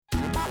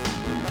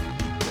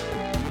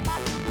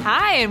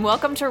Hi, and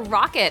welcome to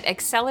Rocket,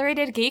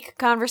 Accelerated Geek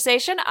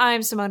Conversation.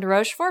 I'm Simone de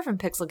Rochefort from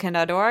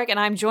pixelkin.org, and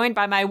I'm joined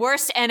by my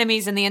worst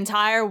enemies in the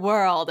entire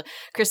world,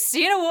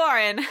 Christina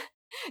Warren,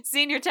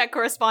 senior tech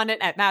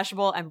correspondent at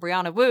Mashable, and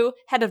Brianna Wu,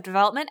 head of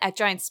development at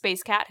Giant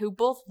Space Cat, who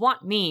both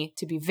want me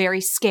to be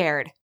very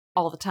scared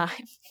all the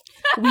time.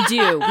 We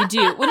do.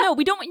 Well, no,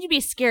 we don't want you to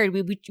be scared.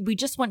 We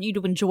just want you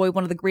to enjoy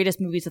one of the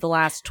greatest movies of the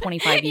last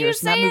 25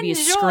 years, and that movie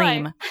is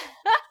Scream.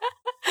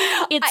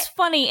 It's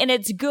funny and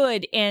it's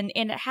good and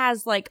it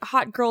has like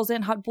hot girls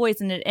and hot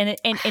boys in it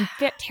and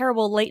fit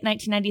terrible late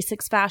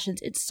 1996 fashions.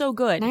 It's so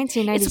good.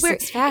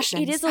 1996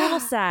 fashions. It is a little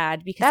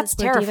sad because That's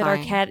it's where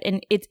terrifying. David Arquette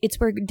and it's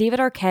where David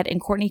Arquette and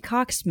Courtney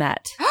Cox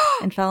met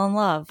and fell in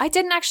love. I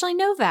didn't actually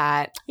know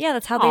that. Yeah,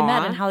 that's how they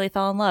met and how they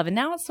fell in love. And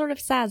now it's sort of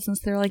sad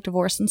since they're like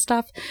divorced and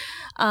stuff.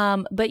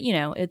 But you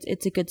know,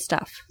 it's a good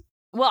stuff.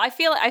 Well, I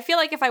feel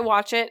like if I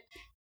watch it,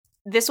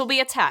 this will be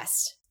a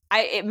test.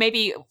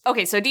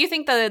 Okay, so do you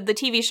think the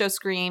TV show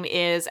Scream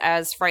is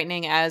as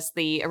frightening as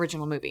the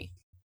original movie?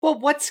 Well,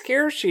 what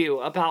scares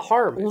you about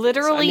horror movies?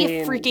 Literally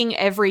freaking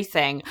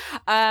everything.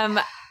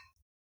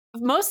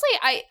 Mostly,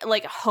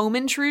 home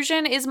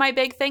intrusion is my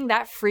big thing.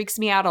 That freaks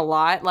me out a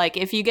lot. Like,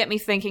 if you get me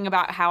thinking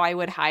about how I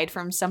would hide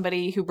from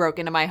somebody who broke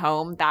into my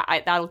home,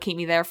 that'll keep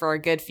me there for a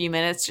good few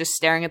minutes, just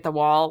staring at the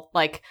wall,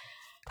 like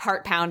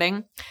heart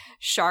pounding.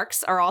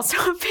 Sharks are also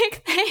a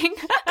big thing.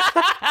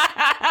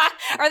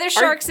 Are there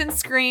sharks in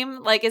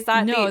Scream? Like, is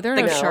that no? There are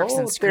no sharks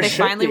in Scream. They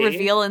finally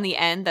reveal in the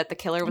end that the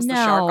killer was the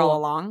shark all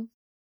along.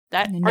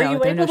 Are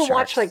you able to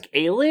watch like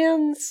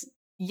Aliens?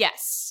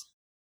 Yes.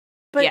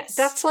 But yes.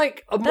 That's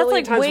like a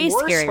million times way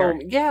worse.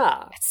 Scarier.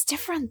 Yeah. It's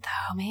different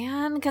though,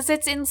 man, because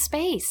it's in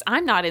space.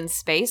 I'm not in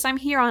space. I'm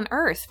here on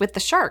Earth with the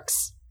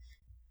sharks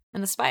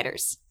and the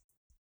spiders.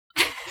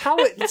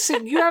 So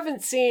you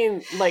haven't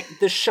seen like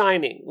The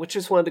Shining, which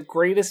is one of the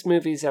greatest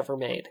movies ever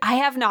made. I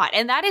have not,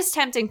 and that is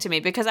tempting to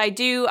me because I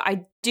do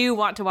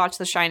want to watch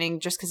The Shining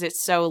just because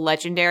it's so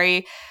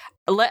legendary.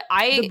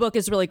 The book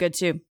is really good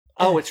too.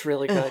 Oh, it's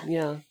really good.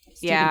 Yeah.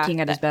 Stephen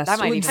King at his best. That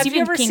might be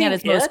Stephen King at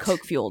his most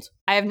coke-fueled.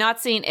 I have not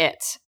seen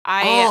it.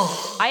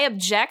 I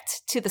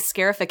object to the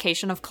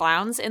scarification of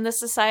clowns in this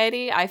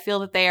society. I feel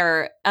that they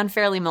are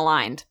unfairly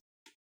maligned.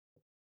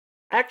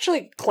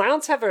 Actually,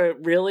 clowns have a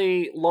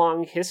really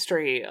long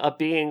history of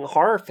being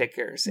horror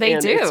figures. They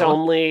do. It's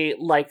only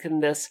like in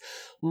this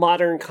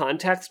modern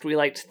context, we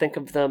like to think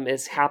of them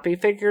as happy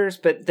figures,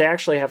 but they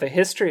actually have a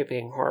history of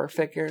being horror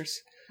figures.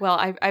 Well,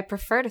 I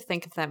prefer to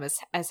think of them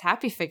as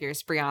happy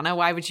figures, Brianna.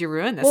 Why would you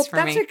ruin this for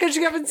me? Well, that's because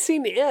you haven't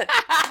seen it.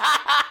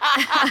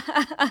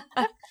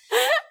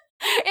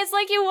 It's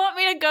like you want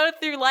me to go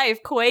through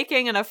life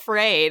quaking and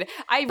afraid.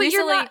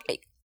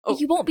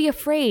 You won't be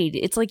afraid.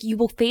 It's like you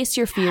will face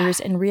your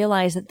fears and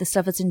realize that the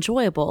stuff is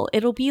enjoyable.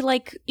 It'll be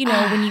like,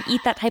 when you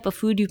eat that type of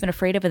food you've been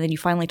afraid of and then you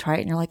finally try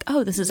it and you're like,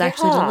 oh, this is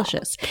actually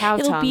delicious.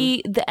 It'll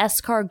be the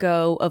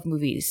escargot of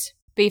movies.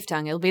 Beef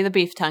tongue. It'll be the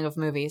beef tongue of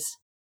movies.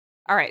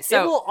 All right,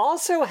 so it will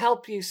also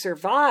help you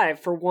survive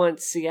for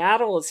once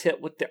Seattle is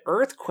hit with the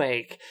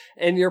earthquake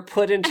and you're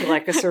put into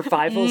like a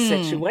survival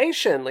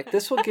situation. Like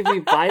this will give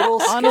you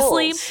vital skills.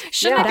 Honestly,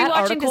 shouldn't I be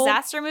watching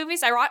disaster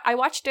movies? I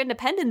watched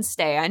Independence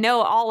Day. I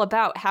know all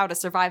about how to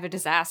survive a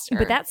disaster.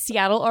 But that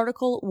Seattle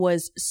article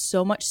was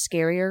so much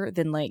scarier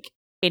than like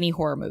any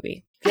horror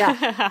movie.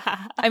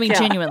 Yeah. I mean,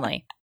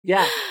 genuinely.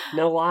 Yeah,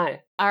 no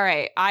lie. All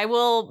right, I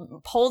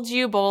will hold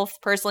you both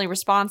personally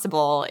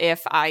responsible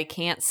if I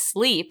can't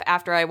sleep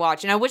after I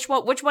watch. Now, which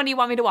one do you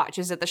want me to watch?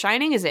 Is it The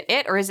Shining? Is it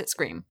or is it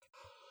Scream?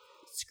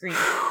 Scream.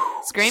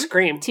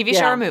 Scream? TV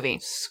show or movie?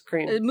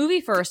 Scream. Movie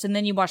first, and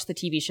then you watch the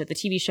TV show. The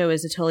TV show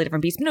is a totally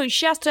different beast. No,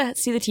 she has to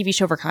see the TV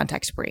show for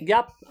context, Brie.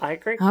 Yep, I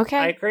agree. Okay.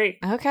 I agree.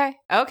 Okay.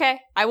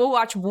 I will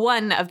watch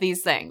one of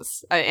these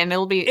things, and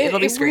it'll be Scream.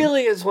 It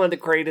really is one of the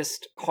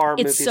greatest horror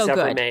movies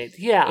ever made.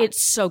 Yeah.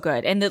 It's so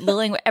good. And the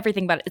Lillian,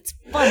 everything about it, it's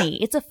funny.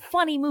 It's a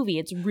funny movie.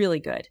 It's really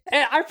good.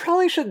 And I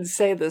probably shouldn't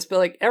say this, but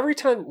like every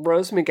time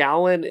Rose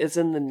McGowan is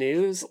in the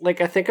news,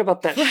 like I think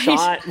about that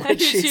shot when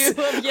she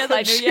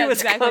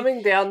was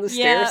coming down the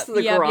stairs to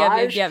the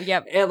garage,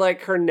 and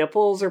like her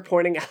nipples are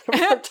pointing out of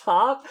her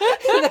top.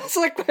 And that's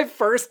like my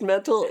first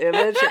mental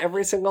image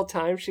every single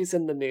time she's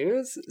in the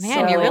news.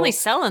 Man, you're really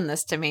selling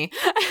this to me.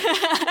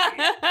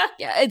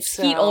 Yeah, it's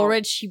Skeet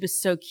Ulrich. He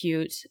was so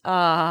cute.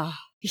 Yeah,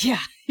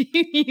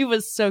 he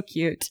was so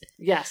cute.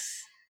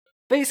 Yes.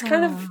 But he's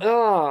kind of,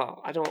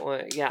 I don't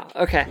want to, yeah,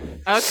 okay.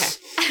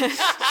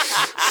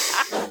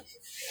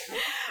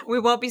 We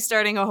won't be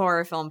starting a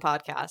horror film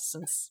podcast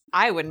since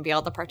I wouldn't be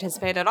able to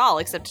participate at all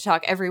except to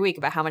talk every week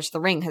about how much The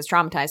Ring has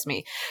traumatized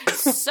me.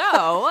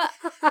 So,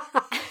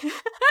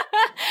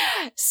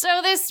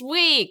 this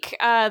week,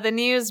 the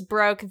news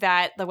broke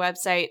that the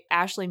website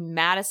Ashley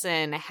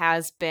Madison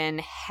has been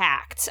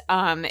hacked.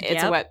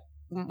 It's what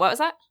was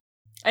that?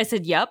 I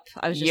said yup.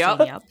 I was just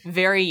saying yup.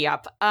 Very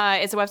yup.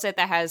 It's a website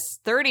that has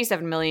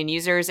 37 million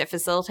users. It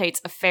facilitates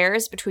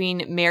affairs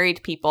between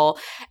married people,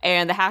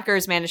 and the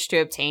hackers managed to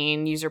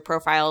obtain user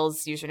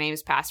profiles,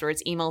 usernames,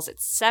 passwords, emails,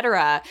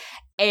 etc.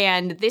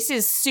 And this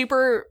is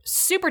super,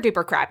 super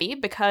duper crappy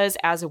because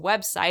as a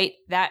website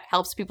that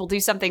helps people do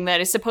something that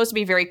is supposed to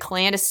be very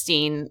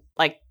clandestine,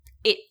 like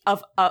it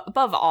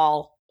above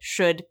all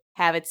should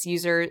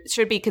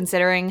be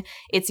considering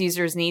its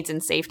users' needs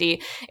and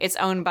safety. It's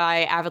owned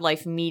by Avid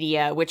Life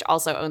Media, which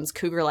also owns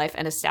Cougar Life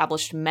and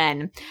Established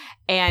Men.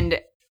 And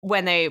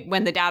when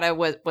the data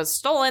was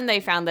stolen, they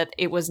found that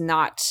it was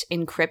not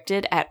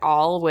encrypted at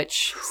all,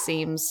 which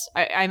seems,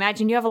 I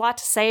imagine you have a lot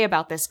to say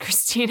about this,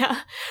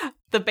 Christina.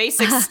 The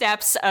basic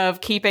steps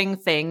of keeping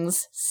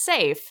things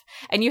safe.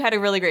 And you had a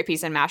really great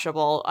piece in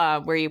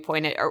Mashable where you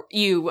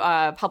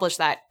published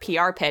that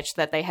PR pitch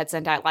that they had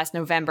sent out last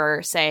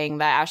November saying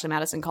that Ashley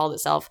Madison called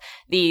itself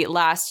the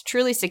last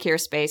truly secure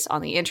space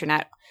on the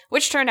internet,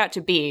 which turned out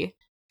to be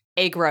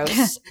a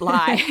gross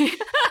lie.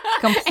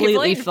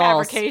 Completely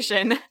false.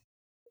 Fabrication.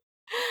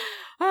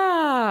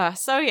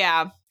 So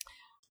yeah.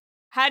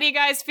 How do you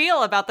guys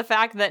feel about the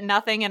fact that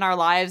nothing in our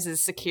lives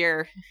is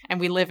secure and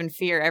we live in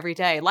fear every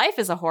day? Life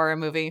is a horror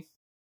movie.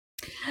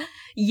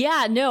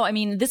 Yeah, no, I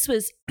mean, this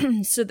was,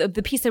 so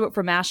the piece I wrote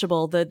for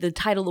Mashable, the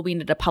title that we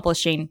ended up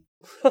publishing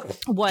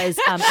was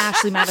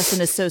Ashley Madison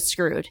is So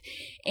Screwed.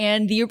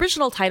 And the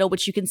original title,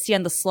 which you can see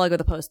on the slug of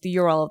the post, the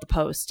URL of the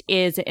post,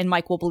 is, and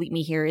Mike will believe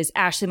me here, is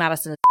Ashley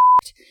Madison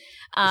is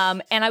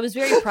and I was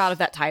very proud of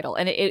that title.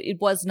 And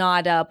it was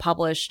not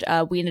published.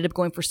 We ended up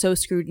going for So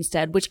Screwed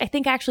instead, which I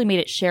think actually made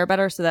it share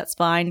better, so that's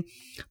fine.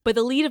 But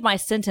the lead of my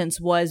sentence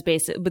was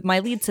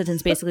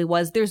basically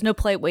was, there's no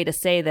polite way to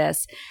say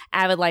this.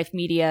 Avid Life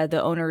Media,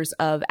 the owners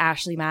of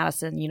Ashley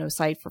Madison,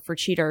 site for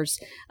cheaters,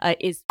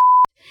 is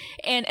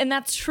and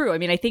that's true. I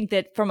mean, I think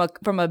that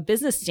from a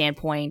business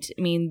standpoint,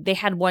 I mean, they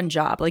had one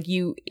job, like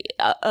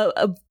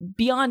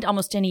beyond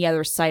almost any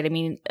other site. I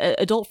mean,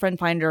 Adult Friend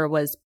Finder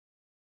was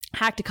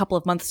hacked a couple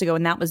of months ago,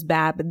 and that was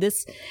bad. But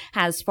this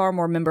has far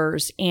more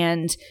members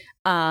and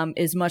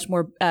is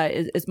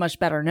much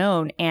better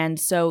known. And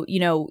so,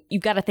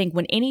 you've got to think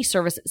when any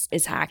service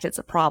is hacked, it's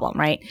a problem,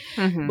 right?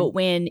 Mm-hmm. But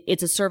when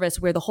it's a service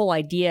where the whole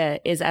idea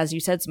is, as you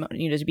said, Simone,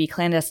 to be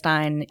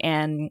clandestine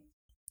and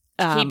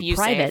to keep you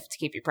private, safe, to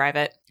keep you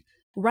private,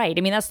 right? I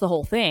mean, that's the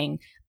whole thing.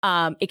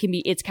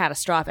 It's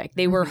catastrophic.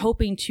 They were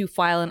hoping to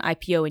file an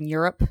IPO in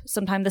Europe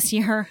sometime this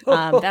year.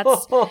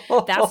 That's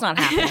not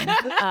happening.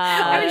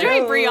 I'm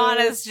enjoying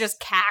Brianna's just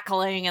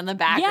cackling in the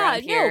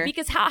background here. No,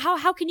 because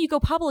how can you go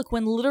public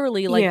when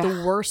literally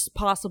the worst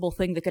possible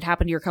thing that could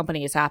happen to your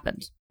company has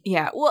happened?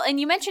 Yeah. Well, and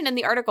you mentioned in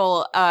the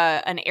article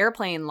an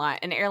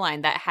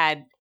airline that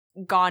had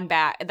come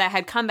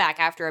back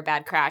after a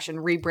bad crash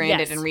and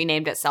rebranded and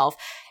renamed itself.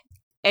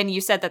 And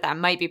you said that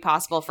meght be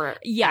possible for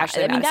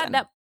Ashley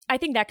Madison. I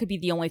think that could be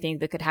the only thing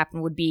that could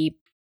happen would be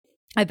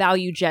a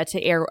value jet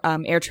to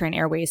AirTran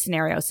Airways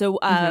scenario. So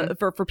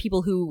for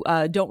people who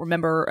don't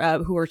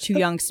remember, who are too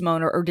young,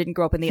 Simone, or didn't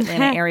grow up in the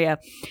Atlanta area,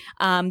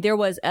 there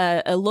was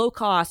a low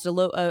cost,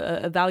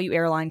 a value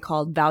airline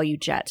called Value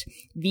Jet,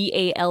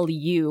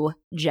 VALU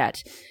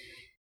Jet.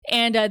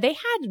 And they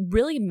had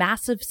really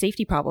massive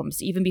safety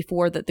problems even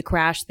before the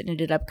crash that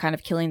ended up kind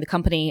of killing the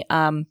company.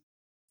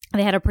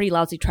 They had a pretty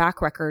lousy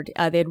track record.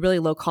 They had really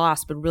low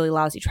cost, but really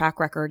lousy track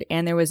record.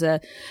 And there was a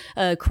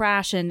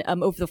crash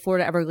over the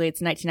Florida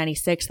Everglades in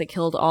 1996 that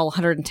killed all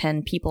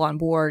 110 people on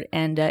board.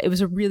 And it was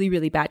a really,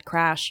 really bad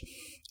crash.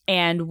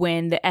 And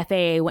when the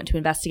FAA went to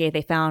investigate,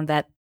 they found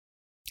that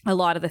a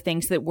lot of the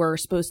things that were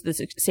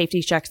the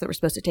safety checks that were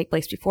supposed to take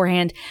place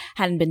beforehand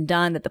hadn't been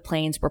done, that the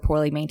planes were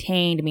poorly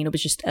maintained. I mean, it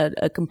was just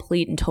a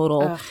complete and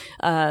total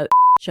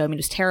show. I mean, it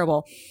was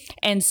terrible.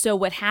 And so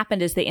what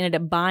happened is they ended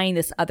up buying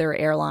this other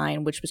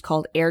airline, which was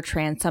called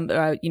AirTran,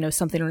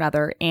 something or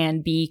another,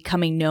 and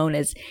becoming known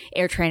as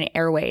AirTran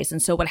Airways.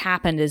 And so what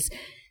happened is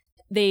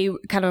they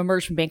kind of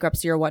emerged from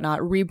bankruptcy or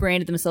whatnot,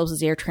 rebranded themselves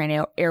as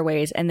AirTran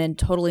Airways, and then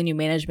totally new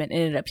management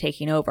ended up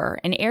taking over.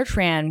 And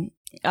AirTran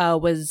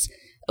was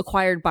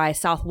acquired by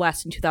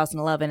Southwest in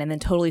 2011 and then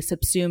totally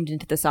subsumed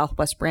into the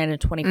Southwest brand in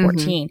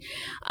 2014.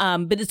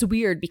 Mm-hmm. But it's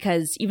weird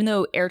because even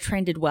though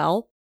AirTran did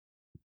well,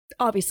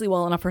 obviously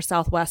well enough for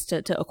Southwest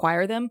to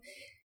acquire them,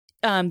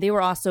 they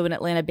were also an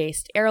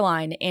Atlanta-based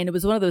airline, and it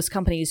was one of those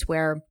companies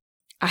where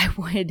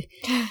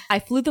I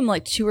flew them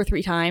like 2 or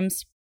 3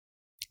 times,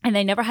 and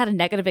they never had a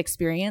negative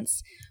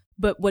experience.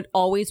 But what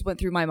always went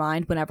through my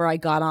mind whenever I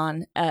got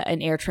on an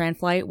AirTran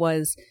flight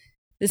was,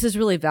 this is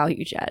really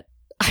Value Jet.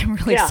 I'm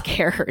really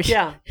scared.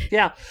 Yeah.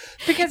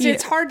 Because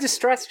it's hard to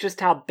stress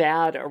just how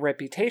bad a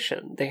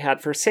reputation they had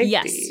for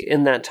safety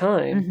in that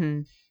time. Mm-hmm.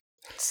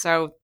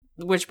 So,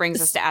 which brings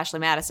us to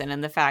Ashley Madison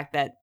and the fact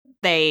that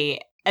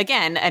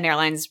an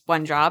airline's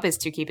one job is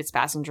to keep its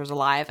passengers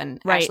alive. And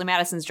Ashley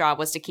Madison's job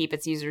was to keep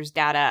its users'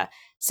 data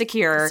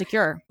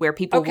secure where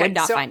people would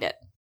not find it.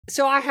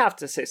 So I have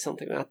to say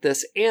something about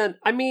this. And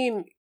I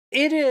mean,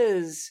 it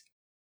is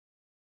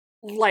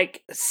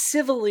like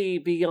civilly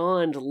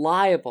beyond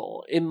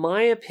liable, in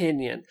my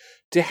opinion,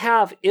 to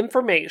have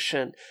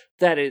information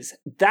that is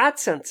that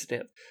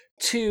sensitive,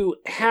 to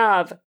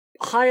have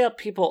high up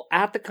people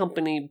at the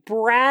company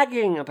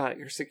bragging about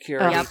your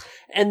security,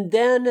 and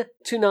then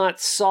to not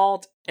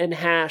salt and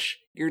hash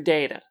your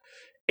data.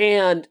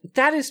 And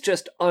that is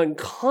just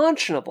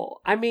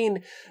unconscionable. I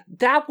mean,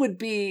 that would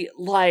be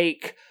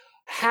like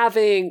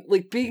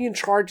being in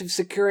charge of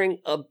securing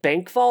a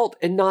bank vault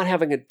and not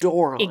having a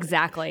door on.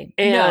 Exactly.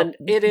 And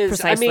it is,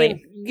 precisely. I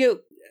mean,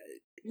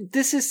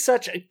 this is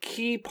such a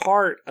key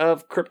part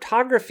of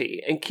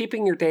cryptography and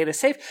keeping your data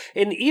safe.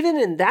 And even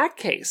in that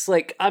case,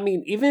 like, I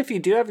mean, even if you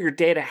do have your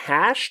data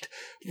hashed,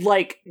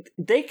 like,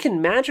 they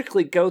can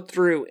magically go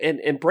through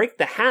and break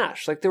the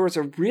hash. Like, there was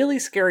a really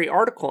scary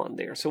article on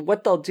there. So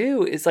what they'll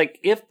do is, like,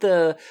 if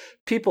the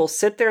people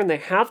sit there and they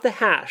have the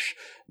hash,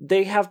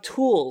 they have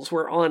tools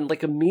where on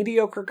like a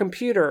mediocre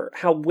computer,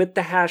 how with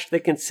the hash they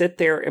can sit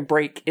there and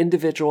break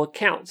individual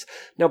accounts.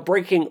 Now,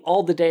 breaking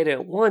all the data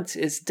at once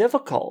is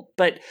difficult,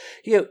 but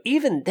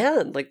even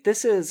then, like,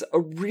 this is a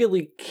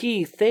really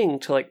key thing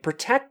to like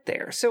protect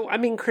there. So, I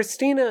mean,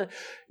 Christina,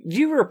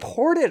 you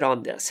reported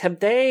on this.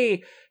 Have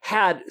they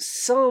had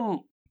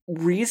some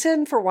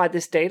reason for why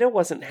this data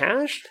wasn't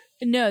hashed?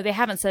 No, they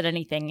haven't said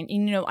anything.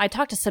 And, I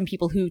talked to some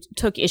people who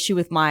took issue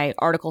with my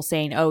article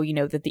saying,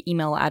 that the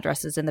email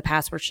addresses and the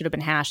password should have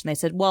been hashed. And they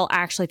said, well,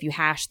 actually, if you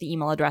hash the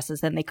email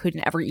addresses, then they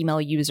couldn't ever email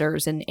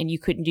users and you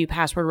couldn't do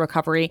password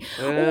recovery.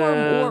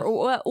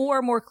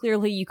 Or more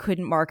clearly, you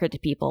couldn't market to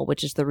people,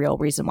 which is the real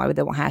reason why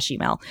they won't hash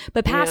email.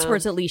 But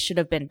passwords at least should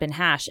have been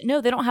hashed. No,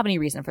 they don't have any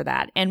reason for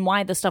that. And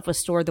why the stuff was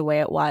stored the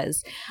way it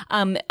was.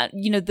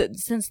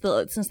 Since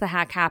the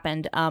hack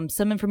happened,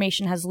 some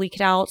information has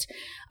leaked out.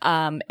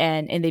 And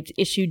they've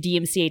issued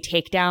DMCA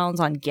takedowns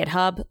on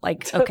GitHub.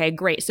 Like, okay,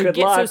 great. So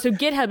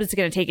GitHub is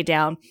going to take it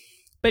down,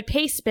 but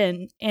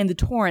Pastebin and the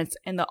torrents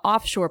and the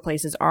offshore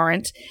places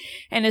aren't.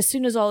 And as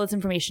soon as all this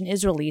information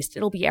is released,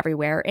 it'll be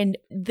everywhere. And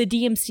the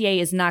DMCA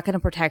is not going to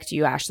protect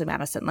you, Ashley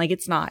Madison. Like,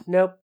 it's not.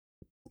 Nope.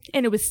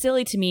 And it was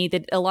silly to me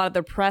that a lot of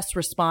the press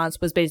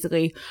response was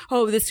basically,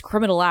 oh, this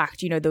criminal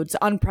act, that's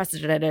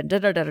unprecedented,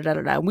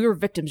 da-da-da-da-da-da. We were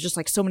victims just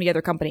like so many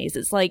other companies.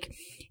 It's like,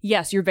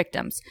 yes, you're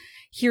victims.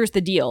 Here's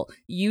the deal.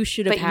 You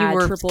should have had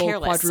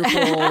triple,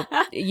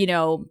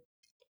 quadruple,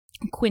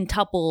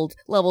 quintupled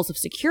levels of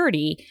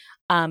security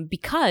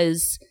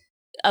because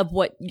of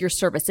what your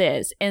service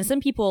is. And some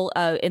people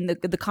in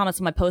the comments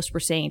on my post were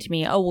saying to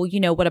me, oh,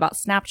 well, what about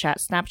Snapchat?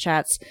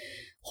 Snapchat's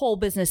whole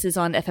business is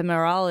on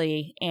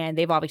ephemerality, and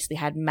they've obviously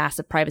had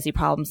massive privacy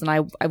problems. And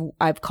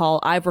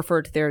I've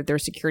referred to their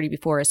security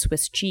before as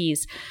Swiss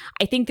cheese.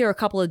 I think there are a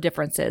couple of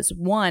differences.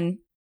 One,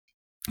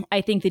 I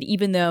think that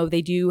even though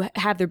they do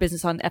have their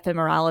business on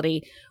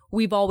ephemerality,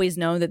 we've always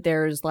known that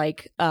there's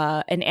like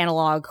an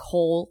analog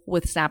hole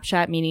with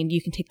Snapchat, meaning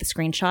you can take the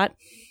screenshot.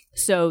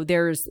 So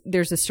there's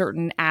a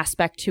certain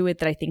aspect to it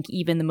that I think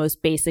even the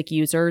most basic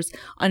users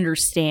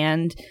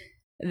understand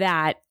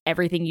that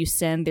everything you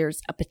send,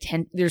 there's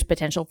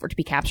potential for it to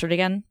be captured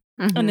again.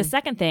 Mm-hmm. And the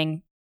second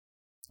thing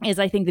is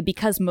I think that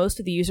because most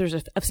of the users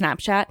of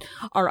Snapchat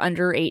are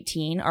under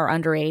 18, are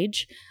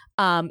underage,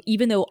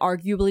 even though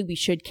arguably we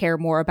should care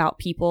more about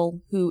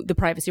the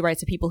privacy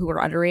rights of people who are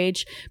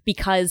underage,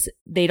 because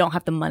they don't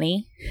have the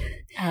money,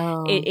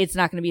 it's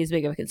not going to be as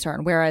big of a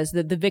concern. Whereas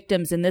the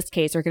victims in this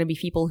case are going to be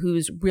people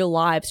whose real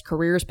lives,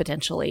 careers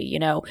potentially,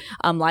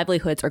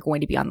 livelihoods are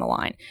going to be on the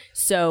line.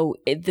 So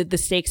the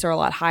stakes are a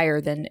lot higher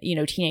than,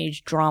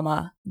 teenage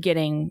drama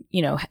getting,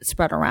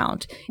 spread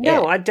around.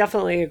 No, I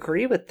definitely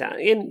agree with that.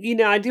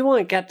 And, I do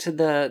want to get to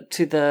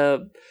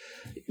the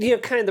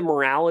kind of the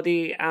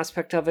morality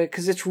aspect of it,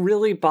 because it's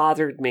really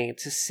bothered me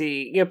to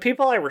see,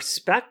 people I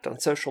respect on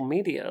social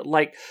media.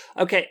 Like,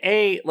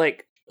 okay,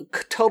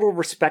 total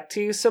respect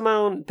to you,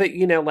 Simone, but,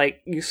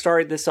 you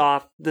started this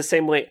off the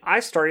same way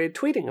I started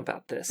tweeting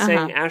about this,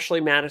 saying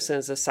Ashley Madison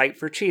is a site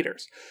for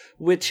cheaters,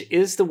 which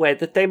is the way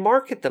that they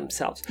market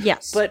themselves.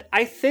 Yes. But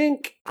I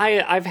think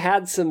I've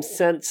had some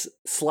sense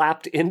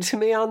slapped into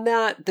me on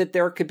that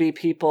there could be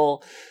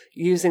people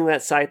using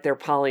that site, they're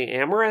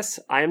polyamorous.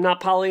 I am not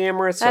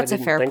polyamorous, so That's I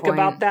didn't think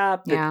about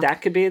that, but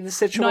that could be the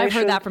situation. No, I've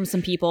heard that from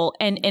some people,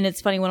 and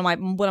it's funny. One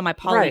of my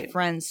poly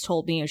friends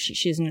told me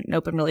she's in an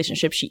open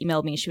relationship. She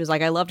emailed me. She was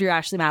like, "I loved your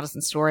Ashley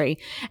Madison story,"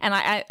 and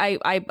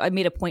I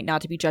made a point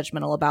not to be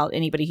judgmental about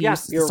anybody who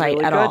uses the site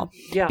really at all,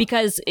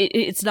 because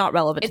it's not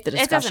relevant to the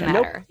discussion. It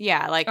doesn't matter. Nope.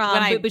 Yeah, like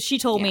but she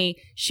told me,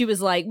 she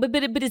was like, but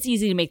it's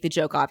easy to make the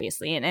joke,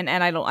 obviously, and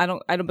I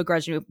don't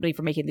begrudge anybody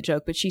for making the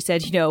joke, but she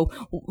said,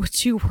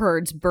 2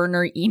 words.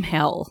 Burner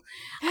email,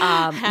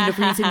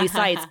 for using these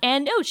sites.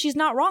 And no, she's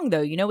not wrong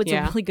though. It's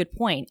a really good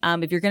point.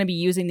 If you're going to be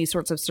using these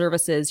sorts of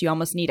services, you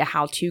almost need a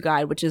how-to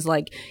guide, which is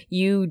like,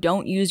 you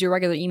don't use your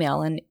regular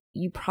email, and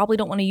you probably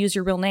don't want to use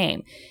your real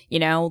name.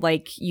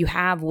 You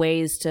have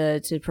ways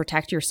to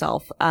protect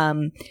yourself.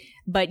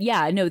 But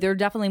yeah, no, there are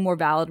definitely more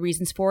valid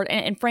reasons for it.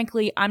 And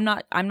frankly, I'm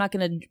not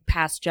going to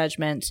pass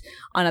judgment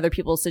on other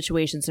people's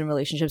situations and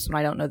relationships when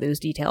I don't know those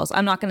details.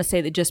 I'm not going to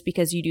say that just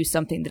because you do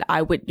something that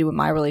I wouldn't do in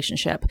my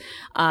relationship,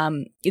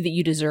 that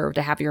you deserve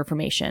to have your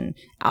information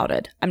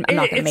outed. I'm not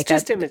going to make that.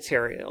 It's just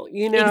immaterial,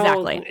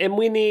 Exactly. And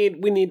we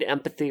need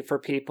empathy for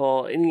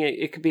people. And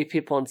it could be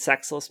people in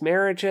sexless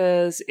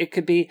marriages. It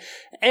could be,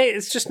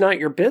 it's just not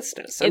your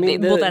business.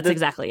 That's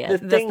exactly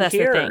it. The thing that's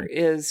here the thing.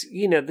 is,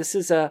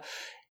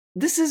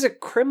 this is a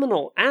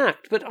criminal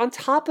act. But on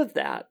top of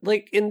that,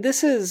 and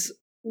this is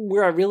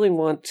where I really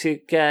want to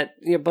get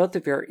both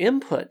of your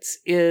inputs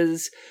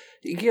is,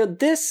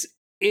 this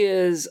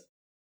is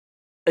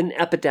an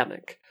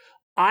epidemic.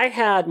 I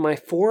had my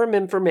forum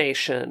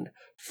information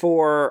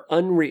for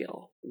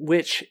Unreal,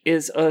 which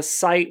is a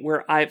site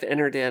where I've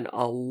entered in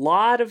a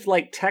lot of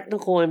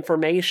technical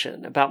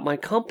information about my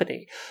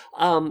company.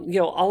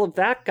 All of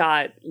that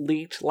got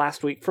leaked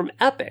last week from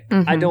Epic.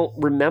 Mm-hmm. I don't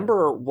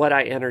remember what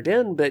I entered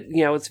in, but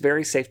it's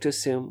very safe to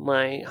assume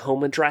my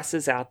home address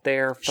is out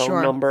there,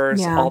 phone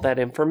numbers, all that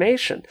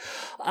information.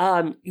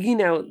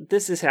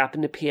 This has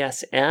happened to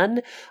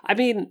PSN.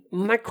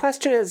 My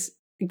question is,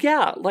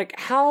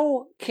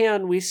 how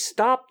can we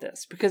stop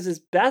this? Because as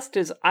best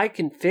as I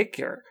can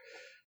figure,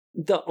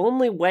 the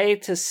only way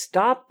to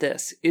stop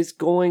this is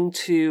going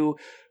to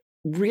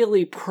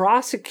really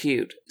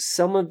prosecute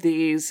some of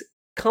these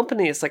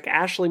companies like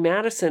Ashley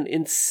Madison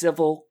in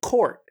civil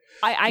court.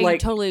 I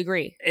totally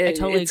agree.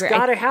 It's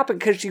got to happen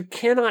because you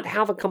cannot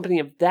have a company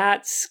of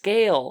that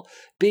scale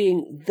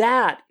being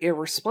that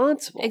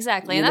irresponsible.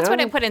 Exactly. And that's what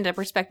it put into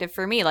perspective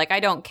for me. I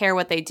don't care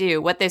what they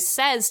do. What this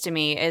says to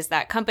me is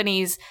that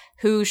companies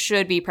who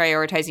should be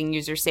prioritizing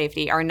user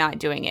safety are not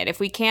doing it. If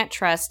we can't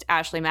trust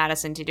Ashley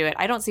Madison to do it,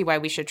 I don't see why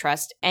we should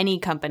trust any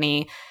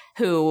company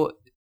who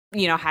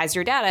has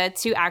your data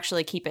to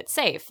actually keep it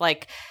safe.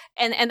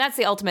 And that's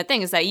the ultimate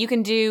thing, is that you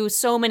can do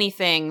so many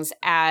things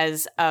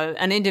as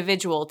an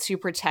individual to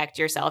protect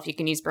yourself. You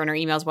can use burner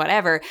emails,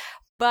 whatever,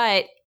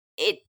 but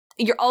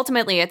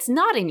it's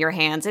not in your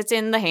hands. It's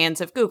in the hands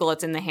of Google.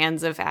 It's in the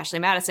hands of Ashley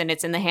Madison.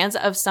 It's in the hands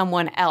of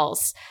someone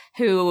else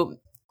who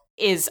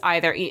is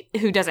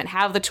who doesn't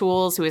have the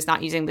tools, who is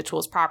not using the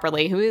tools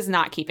properly, who is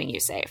not keeping you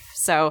safe.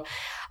 So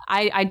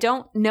I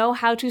don't know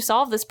how to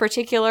solve this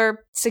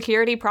particular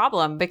security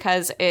problem,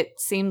 because it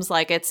seems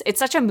like it's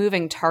such a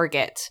moving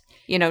target.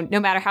 No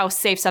matter how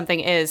safe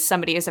something is,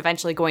 somebody is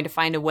eventually going to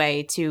find a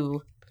way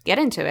to get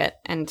into it.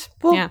 And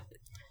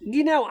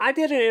I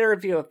did an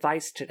interview with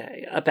Vice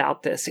today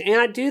about this, and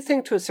I do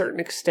think to a certain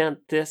extent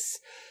this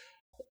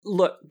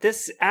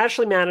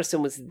Ashley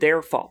Madison was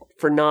their fault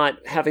for not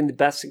having the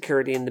best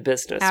security in the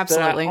business.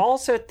 Absolutely. But I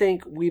also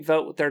think we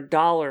vote with our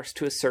dollars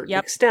to a certain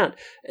extent.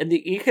 And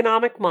the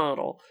economic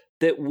model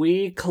that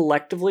we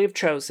collectively have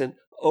chosen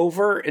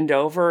over and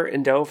over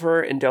and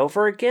over and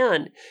over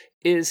again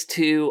is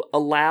to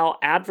allow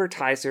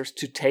advertisers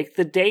to take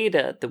the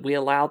data that we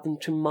allow them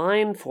to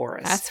mine for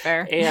us. That's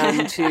fair.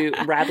 And to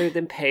rather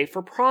than pay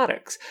for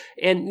products.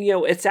 And,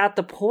 it's at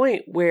the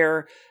point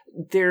where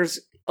there's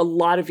a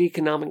lot of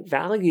economic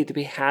value to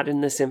be had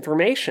in this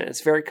information.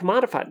 It's very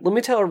commodified. Let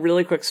me tell a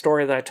really quick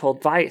story that I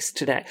told Vice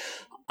today.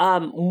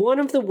 One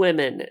of the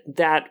women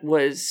that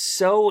was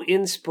so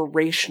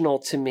inspirational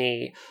to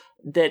me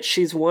that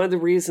she's one of the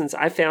reasons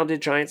I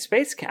founded Giant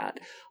Space Cat.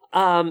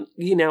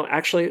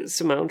 Actually,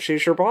 Simone,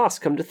 she's your boss,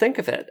 come to think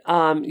of it.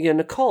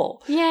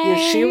 Nicole.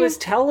 Yay. She was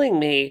telling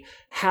me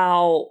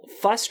how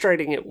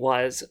frustrating it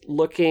was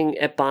looking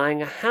at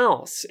buying a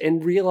house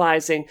and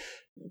realizing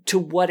to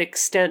what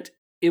extent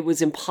it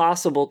was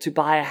impossible to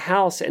buy a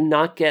house and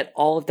not get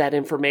all of that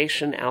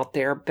information out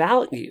there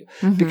about you,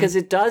 because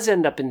it does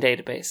end up in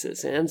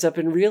databases. It ends up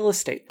in real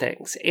estate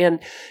things. And,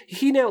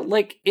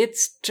 it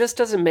just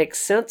doesn't make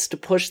sense to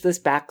push this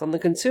back on the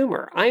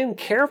consumer. I am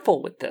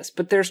careful with this,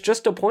 but there's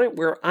just a point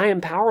where I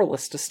am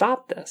powerless to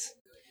stop this.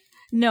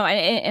 No,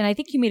 and I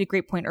think you made a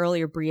great point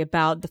earlier, Brie,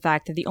 about the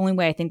fact that the only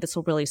way I think this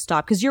will really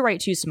stop, because you're right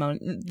too, Simone,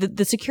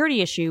 the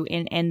security issue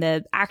and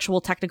the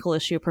actual technical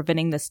issue of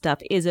preventing this stuff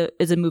is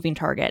a moving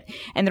target.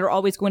 And there are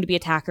always going to be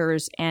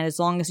attackers. And as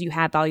long as you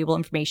have valuable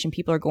information,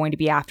 people are going to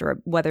be after it,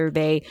 whether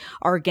they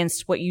are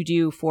against what you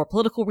do for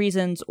political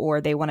reasons, or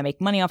they want to make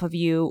money off of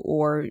you,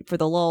 or for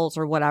the lulz,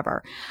 or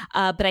whatever.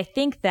 But I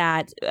think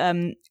that,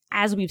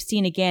 as we've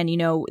seen again,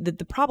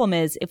 the problem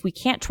is, if we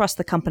can't trust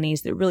the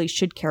companies that really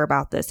should care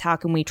about this, how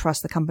can we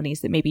trust the companies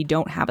that maybe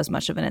don't have as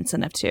much of an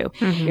incentive to?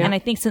 Mm-hmm. And I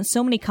think since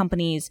so many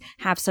companies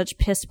have such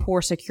piss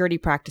poor security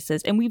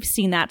practices, and we've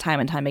seen that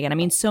time and time again.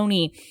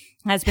 Sony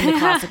has been the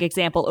classic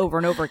example over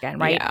and over again,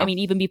 right? Yeah.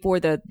 Even before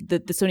the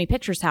Sony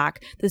Pictures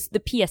hack, the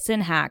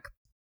PSN hack,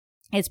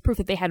 it's proof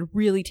that they had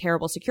really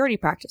terrible security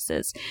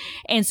practices.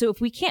 And so if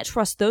we can't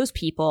trust those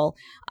people,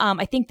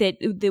 I think that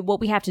what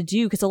we have to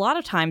do, because a lot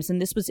of times,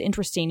 and this was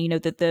interesting,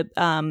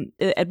 that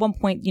at one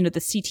point, the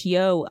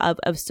CTO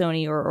of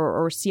Sony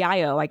or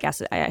CIO, I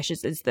guess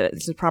is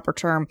the proper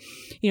term,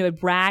 had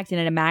bragged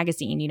in a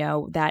magazine,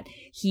 that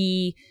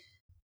he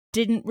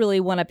didn't really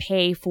want to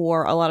pay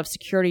for a lot of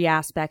security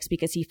aspects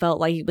because he felt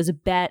like it was a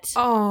bet.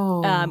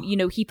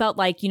 He felt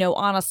like,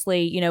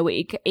 honestly,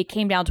 it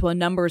came down to a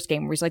numbers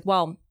game where he's like,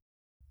 well,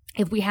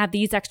 if we have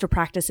these extra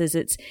practices,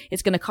 it's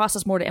going to cost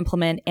us more to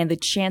implement, and the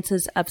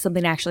chances of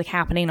something actually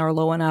happening are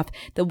low enough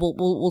that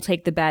we'll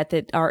take the bet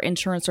that our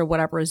insurance or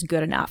whatever is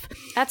good enough.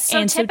 That's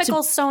so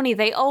typical Sony.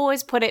 They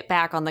always put it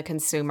back on the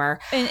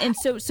consumer. And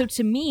so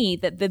to me,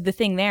 the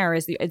thing there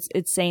is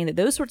it's saying that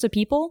those sorts of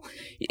people,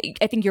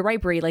 I think you're right,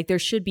 Brie. Like there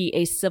should be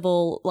a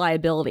civil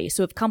liability.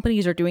 So if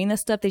companies are doing this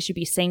stuff, they should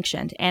be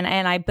sanctioned.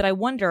 But I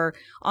wonder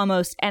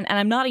almost, and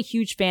I'm not a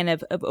huge fan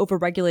of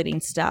over-regulating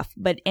stuff,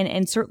 but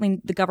and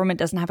certainly the government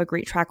doesn't have a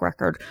great track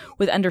record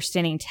with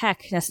understanding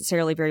tech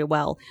necessarily very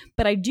well.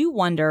 But I do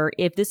wonder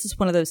if this is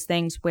one of those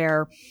things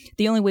where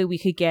the only way we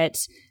could get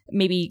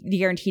maybe the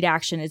guaranteed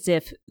action is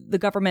if the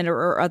government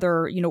or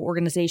other,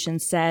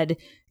 organizations said,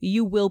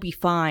 you will be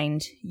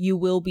fined, you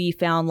will be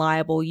found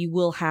liable, you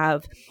will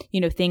have,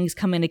 things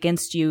come in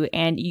against you,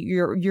 and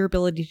your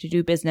ability to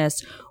do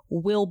business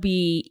will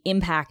be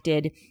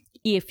impacted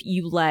if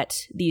you let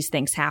these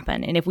things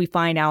happen. And if we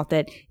find out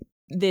that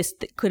this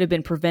could have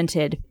been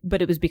prevented,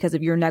 but it was because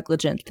of your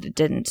negligence that it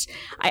didn't.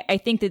 I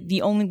think that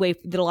the only way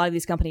that a lot of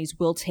these companies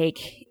will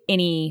take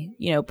any,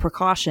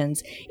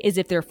 precautions is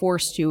if they're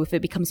forced to, if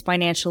it becomes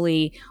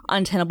financially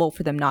untenable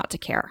for them not to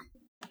care.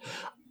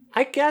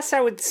 I guess I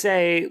would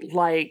say,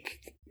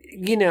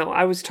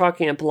 I was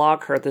talking at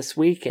BlogHer this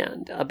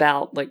weekend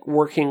about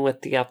working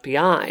with the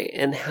FBI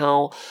and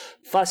how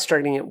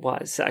frustrating it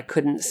was. I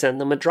couldn't send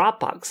them a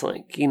Dropbox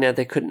link.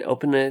 They couldn't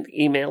open an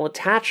email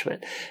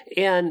attachment.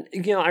 And,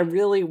 I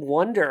really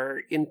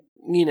wonder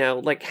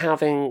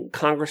having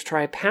Congress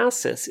try to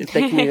pass this, if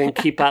they can even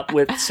keep up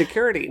with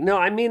security. No,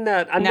 I mean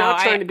that. I'm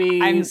not trying to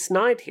be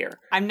snide here.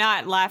 I'm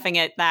not laughing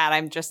at that.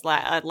 I'm just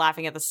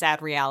laughing at the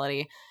sad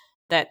reality.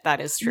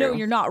 That is true. No,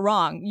 you're not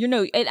wrong.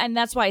 And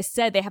that's why I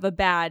said they have a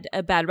bad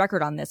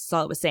record on this. That's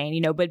all I was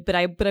saying. But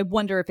I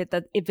wonder if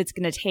it's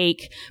going to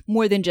take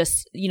more than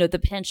just the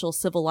potential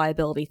civil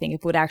liability thing.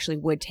 If it actually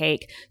would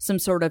take some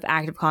sort of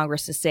act of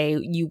Congress to say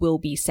you will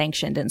be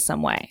sanctioned in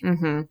some way.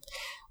 Mm-hmm.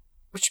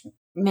 Which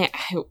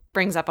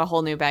brings up a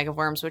whole new bag of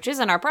worms, which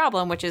isn't our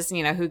problem, which is,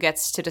 who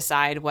gets to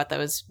decide what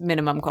those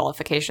minimum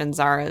qualifications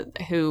are,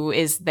 who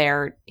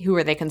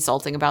are they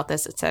consulting about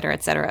this, et cetera,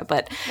 et cetera.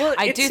 But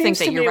I do think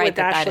that you're right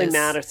that Ashley that is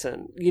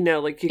Madison, you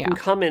can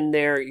come in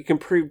there, you can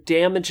prove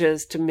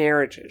damages to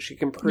marriages, you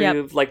can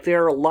prove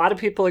there are a lot of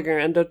people are going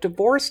to end up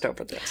divorced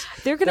over this.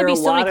 There are going to be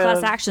so many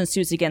class action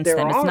suits against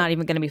them. It's not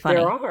even going to be funny.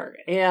 There are.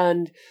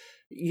 And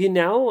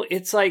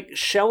it's like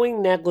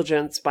showing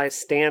negligence by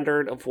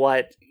standard of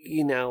what,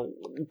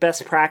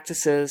 best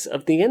practices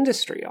of the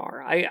industry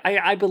are.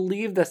 I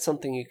believe that's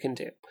something you can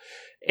do.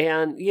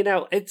 And,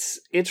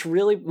 it's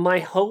really, my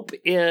hope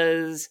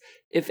is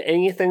if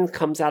anything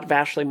comes out of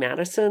Ashley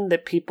Madison,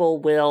 that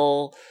people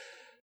will,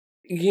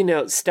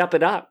 step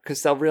it up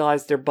because they'll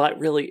realize their butt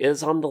really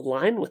is on the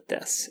line with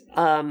this.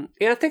 And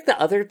I think the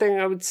other thing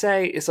I would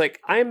say is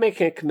I'm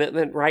making a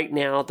commitment right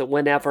now that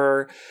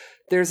whenever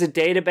there's a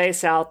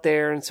database out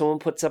there and someone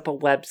puts up a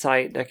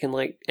website and I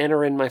can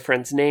enter in my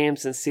friends'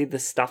 names and see the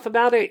stuff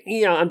about it,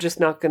 I'm just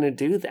not going to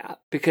do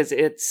that because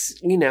it's,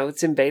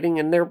 it's invading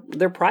in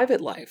their private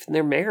life and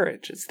their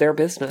marriage. It's their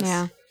business.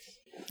 Yeah.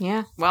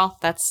 Yeah. Well,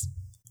 that's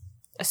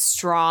a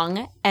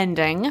strong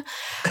ending.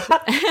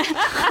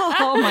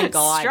 Oh my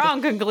God.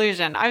 Strong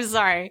conclusion. I'm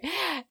sorry.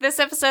 This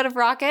episode of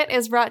Rocket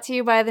is brought to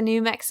you by the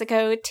New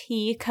Mexico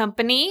Tea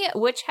Company,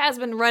 which has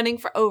been running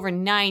for over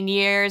 9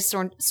 years,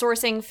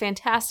 sourcing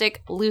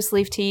fantastic loose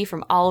leaf tea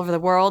from all over the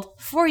world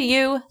for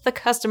you, the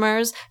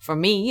customers, for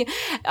me.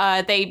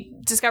 They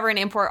discover and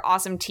import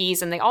awesome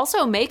teas, and they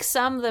also make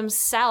some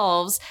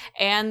themselves,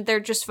 and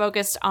they're just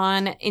focused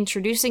on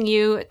introducing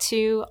you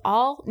to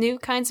all new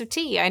kinds of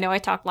tea. I know I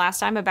talked last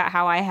time about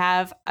how I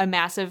have a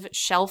massive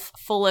shelf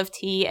full of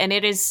tea, and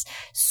it's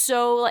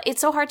so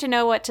hard to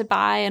know what to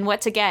buy and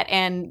what to get.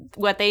 And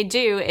what they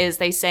do is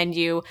they send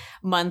you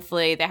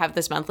monthly. They have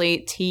this monthly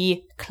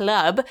tea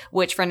club,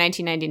 which for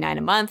 $19.99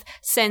 a month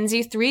sends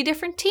you 3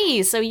 different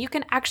teas. So you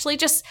can actually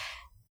just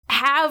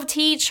have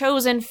tea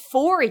chosen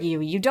for you.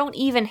 You don't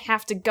even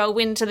have to go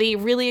into the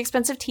really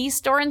expensive tea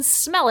store and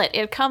smell it.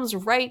 It comes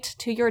right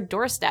to your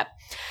doorstep.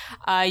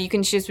 You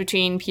can choose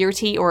between pure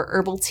tea or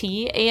herbal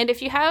tea. And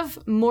if you have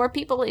more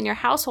people in your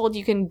household,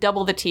 you can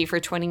double the tea for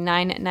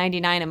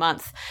 $29.99 a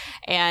month.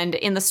 And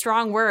in the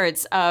strong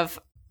words of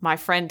my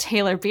friend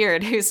Taylor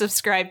Beard, who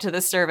subscribed to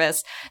the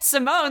service,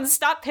 Simone,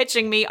 stop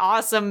pitching me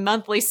awesome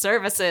monthly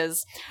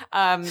services.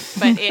 But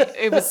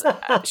it was,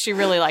 she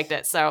really liked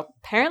it. So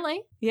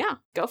apparently, yeah,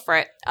 go for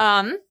it.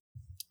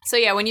 So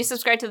yeah, when you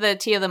subscribe to the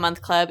Tea of the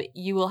Month Club,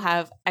 you will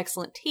have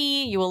excellent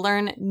tea. You will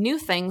learn new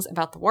things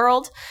about the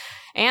world,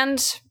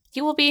 and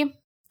you will be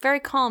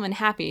very calm and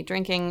happy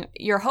drinking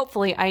your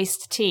hopefully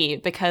iced tea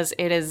because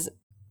it is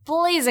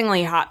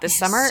blazingly hot this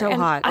summer. So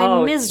hot.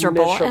 I'm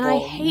miserable and I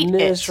hate it.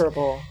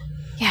 Miserable.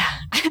 Yeah.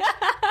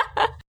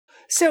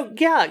 So,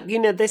 yeah,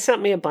 they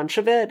sent me a bunch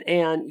of it,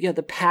 and,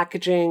 the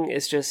packaging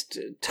is just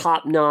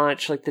top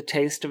notch. Like, the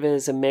taste of it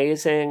is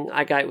amazing.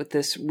 I got it with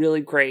this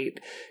really great,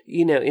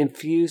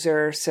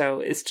 infuser, so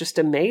it's just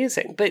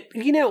amazing. But,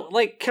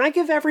 can I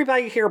give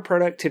everybody here a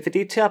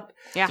productivity tip?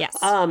 Yeah. Yes.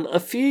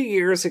 A few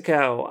years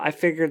ago, I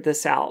figured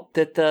this out,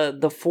 that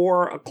the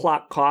 4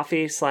 o'clock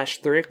coffee /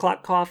 3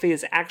 o'clock coffee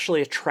is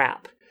actually a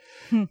trap.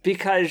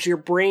 Because your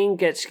brain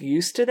gets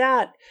used to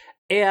that.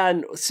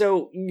 And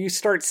so you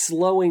start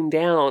slowing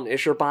down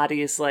as your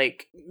body is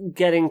like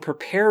getting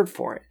prepared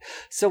for it.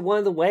 So one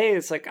of the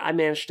ways like I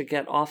managed to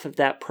get off of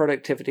that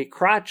productivity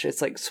crutch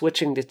is like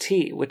switching to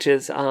tea, which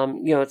is,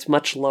 it's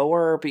much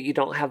lower, but you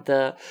don't have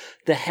the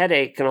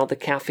headache and all the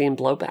caffeine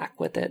blowback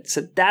with it.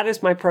 So that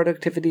is my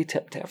productivity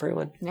tip to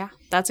everyone. Yeah,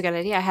 that's a good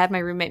idea. I had my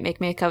roommate make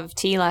me a cup of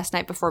tea last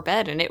night before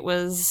bed, and it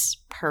was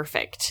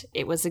perfect.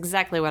 It was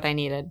exactly what I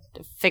needed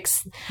to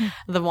fix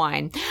the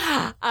wine.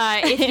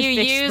 If you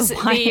use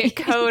the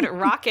code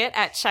ROCKET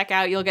at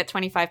checkout, you'll get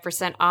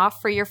 25%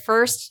 off for your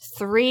first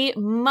 3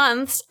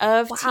 months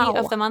of Tea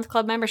of the Month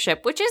Club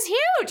membership, which is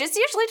huge. It's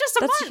usually just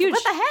a month. Huge.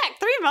 What the heck?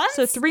 3 months?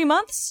 So 3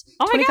 months?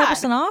 Oh my God.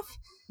 25% off?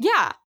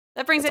 Yeah.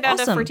 That brings it down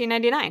to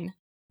 $14.99.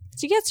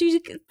 So so you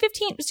get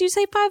 15. So you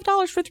save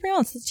 $5 for 3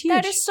 months. That's huge.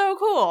 That is so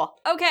cool.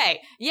 Okay,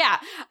 yeah,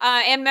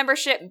 and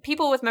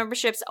people with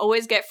memberships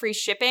always get free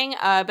shipping.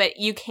 But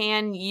you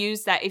can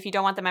use that if you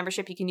don't want the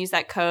membership. You can use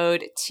that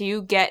code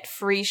to get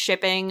free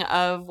shipping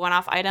of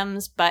one-off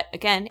items. But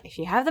again, if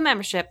you have the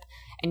membership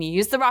and you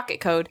use the Rocket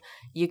code,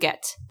 you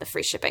get the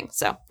free shipping.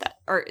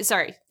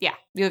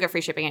 You'll get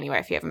free shipping anyway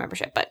if you have a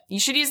membership. But you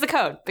should use the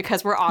code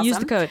because we're awesome. Use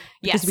the code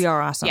because we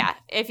are awesome. Yeah.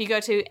 If you go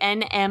to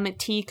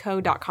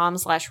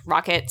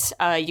nmtco.com/rocket,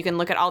 you can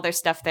look at all their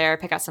stuff there,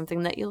 pick out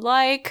something that you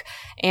like,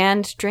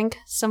 and drink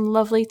some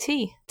lovely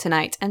tea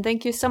tonight. And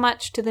thank you so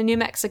much to the New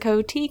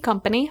Mexico Tea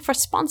Company for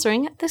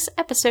sponsoring this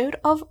episode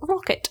of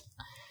Rocket.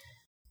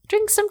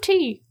 Drink some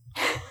tea.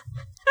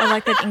 I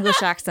like that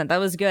English accent. That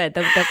was good.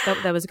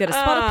 That was good. A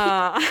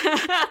spot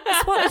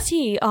of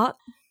tea. I'm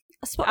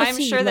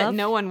sure that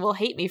no one will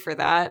hate me for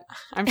that.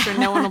 I'm sure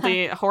no one will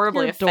be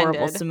horribly You're offended.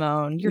 Adorable,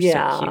 Simone. You're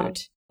so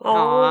cute.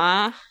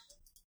 Aww.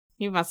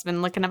 You must have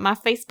been looking at my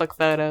Facebook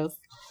photos.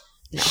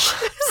 No,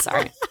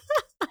 sorry.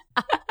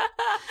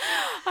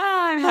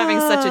 I'm having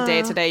such a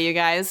day today, you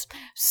guys.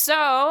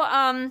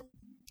 So,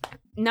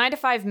 9 to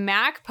 5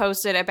 Mac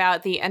posted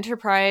about the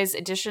Enterprise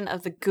edition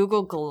of the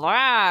Google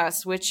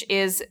Glass, which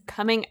is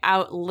coming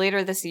out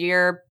later this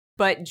year,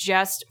 but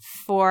just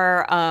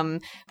for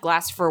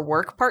Glass for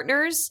Work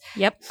partners.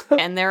 Yep.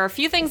 And there are a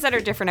few things that are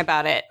different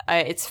about it.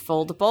 It's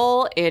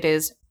foldable. It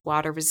is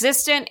water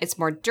resistant. It's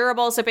more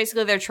durable. So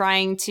basically they're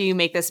trying to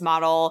make this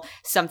model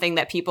something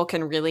that people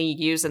can really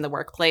use in the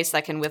workplace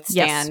that can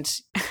withstand...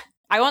 Yes.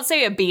 I won't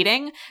say a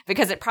beating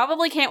because it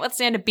probably can't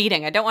withstand a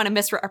beating. I don't want to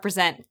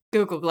misrepresent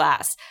Google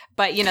Glass,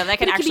 but that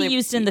can actually be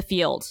used in the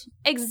field.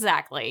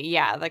 Exactly.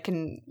 Yeah, that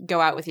can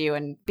go out with you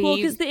and be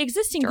because the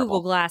existing durable.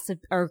 Google Glass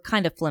are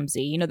kind of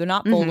flimsy. They're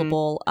not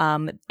foldable.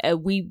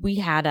 We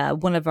had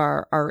one of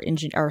our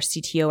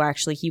CTO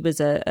actually. He was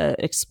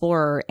a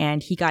explorer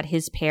and he got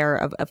his pair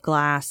of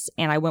glass,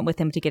 and I went with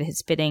him to get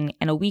his fitting.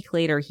 And a week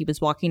later, he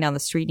was walking down the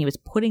street and he was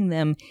putting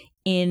them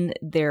in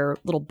their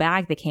little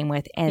bag they came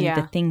with, and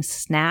the thing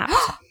snapped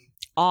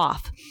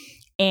off.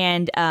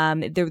 And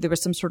there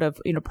was some sort of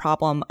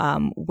problem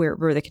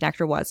where the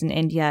connector was,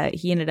 and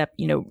he ended up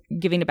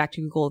giving it back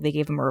to Google. They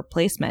gave him a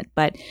replacement,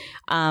 but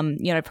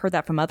I've heard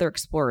that from other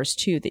explorers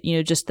too, that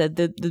just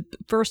the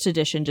first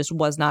edition just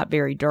was not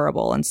very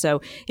durable. And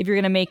so if you're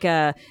going to make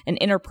an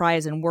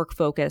enterprise and work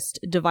focused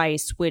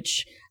device,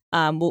 which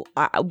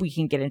we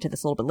can get into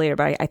this a little bit later,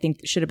 but I think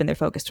should have been their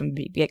focus from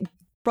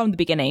the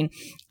beginning,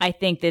 I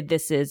think that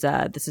this is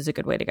a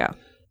good way to go.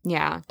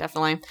 Yeah,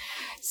 definitely.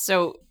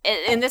 So,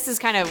 and this is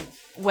kind of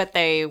what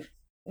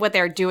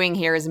they're doing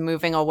here is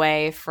moving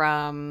away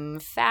from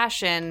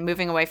fashion,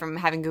 moving away from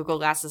having Google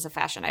Glass as a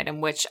fashion item,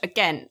 which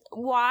again,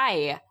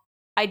 why?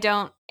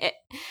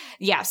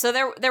 So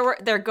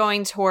they're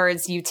going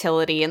towards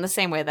utility in the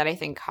same way that I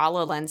think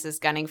HoloLens is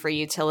gunning for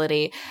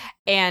utility.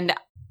 And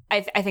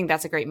I think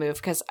that's a great move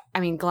because,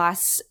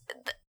 glass...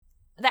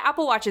 The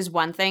Apple Watch is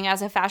one thing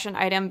as a fashion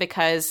item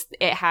because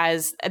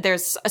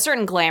there's a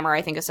certain glamour,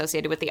 I think,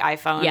 associated with the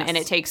iPhone. Yes. And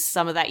it takes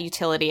some of that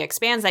utility,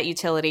 expands that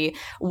utility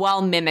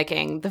while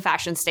mimicking the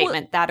fashion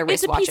statement that a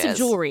wristwatch is. It's a piece of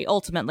jewelry,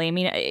 ultimately.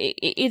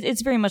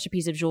 It's very much a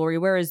piece of jewelry,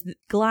 whereas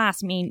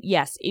glass,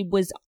 yes, it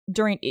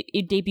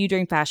debuted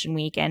during Fashion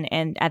Week,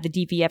 and at the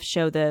DVF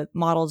show, the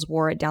models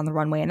wore it down the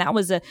runway, and that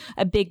was a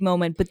big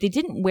moment, but they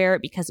didn't wear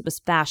it because it was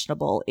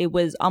fashionable. It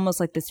was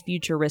almost like this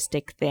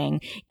futuristic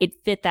thing. It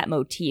fit that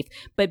motif.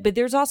 But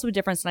there's also a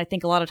difference, and I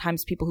think a lot of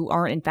times people who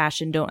aren't in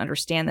fashion don't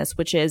understand this,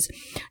 which is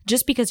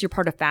just because you're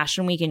part of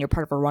Fashion Week and you're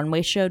part of a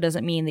runway show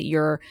doesn't mean that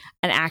you're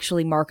an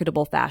actually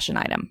marketable fashion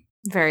item.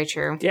 Very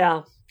true.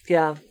 Yeah.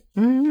 Yeah.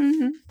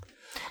 Mm-hmm.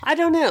 I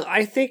don't know.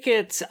 I think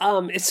it's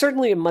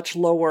certainly a much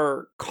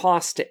lower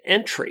cost to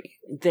entry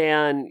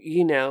than,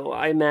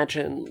 I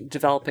imagine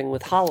developing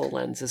with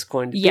HoloLens is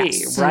going to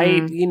be,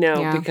 right?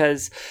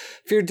 Because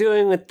if you're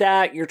doing with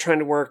that, you're trying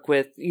to work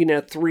with,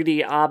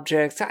 3D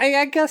objects.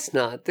 I guess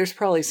not. There's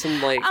probably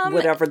some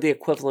whatever the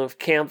equivalent of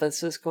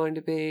Canvas is going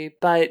to be,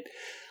 but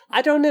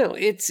I don't know.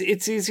 It's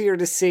easier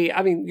to see.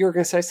 I mean, you were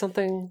going to say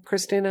something,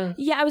 Christina?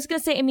 Yeah, I was going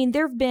to say,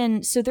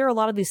 there are a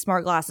lot of these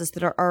smart glasses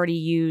that are already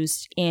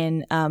used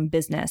in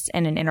business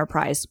and in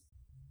enterprise,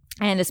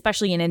 and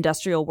especially in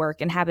industrial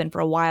work, and have been for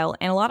a while.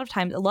 And a lot of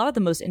times, a lot of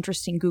the most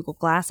interesting Google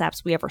Glass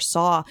apps we ever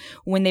saw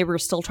when they were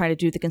still trying to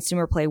do the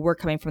consumer play were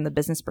coming from the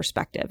business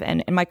perspective.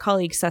 And my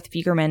colleague Seth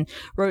Fiegerman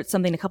wrote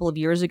something a couple of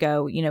years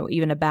ago,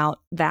 even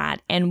about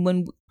that. And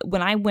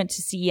when I went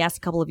to CES a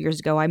couple of years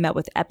ago, I met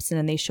with Epson,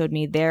 and they showed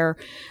me their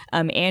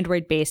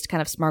Android-based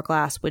kind of smart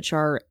glass, which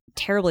are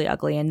terribly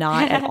ugly and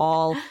not at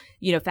all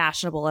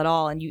fashionable at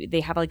all. And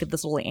they have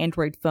this little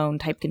Android phone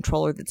type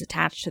controller that's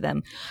attached to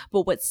them.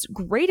 But what's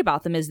great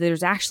about them is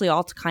there's actually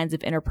all kinds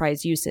of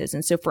enterprise uses.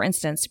 And so, for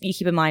instance, you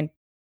keep in mind,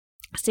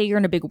 say you're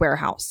in a big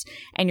warehouse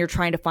and you're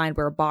trying to find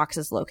where a box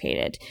is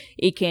located.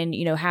 It can,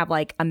 have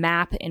a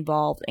map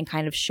involved and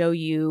kind of show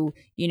you,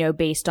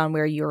 based on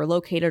where you're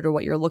located or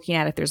what you're looking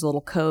at. If there's a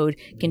little code,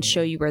 can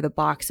show you where the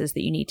box is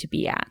that you need to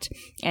be at,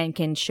 and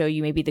can show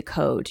you maybe the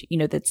code,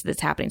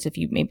 that's happening. So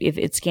if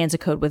it scans a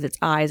code with its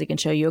eyes, it can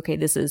show you, okay,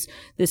 this is,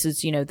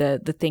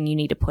 the thing you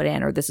need to put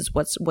in, or this is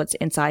what's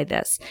inside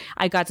this.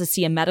 I got to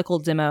see a medical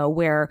demo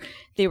where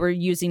they were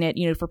using it,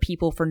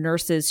 for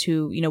nurses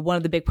who, one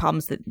of the big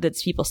problems that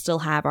people still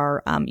have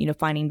are,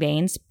 finding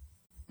veins.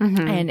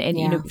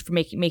 And for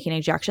making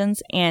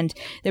injections. And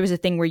there was a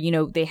thing where,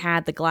 they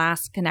had the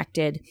glass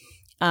connected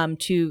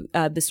to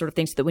this sort of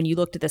thing, so that when you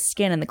looked at the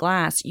skin in the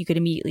glass, you could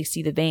immediately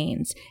see the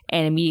veins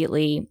and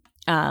immediately,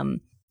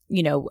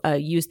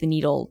 use the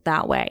needle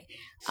that way.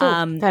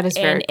 That is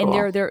very cool.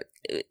 And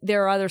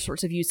there are other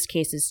sorts of use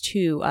cases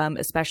too,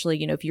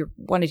 especially, if you're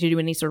wanting to do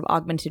any sort of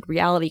augmented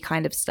reality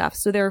kind of stuff.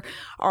 So there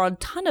are a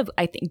ton of,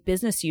 I think,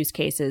 business use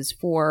cases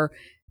for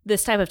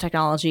this type of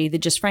technology that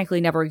just frankly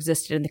never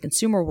existed in the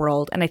consumer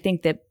world. And I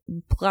think that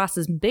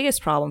Glass's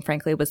biggest problem,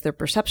 frankly, was their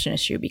perception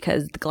issue,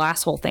 because the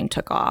glass whole thing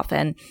took off.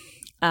 And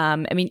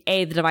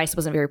A, the device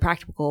wasn't very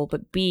practical,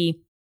 but B,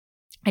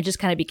 it just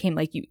kind of became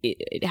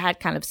it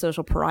had kind of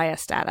social pariah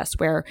status,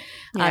 where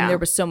there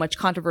was so much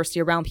controversy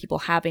around people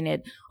having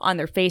it on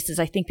their faces.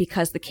 I think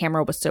because the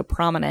camera was so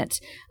prominent.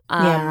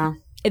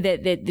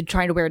 That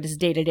trying to wear it as a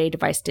day-to-day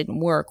device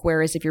didn't work.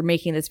 Whereas if you're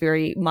making this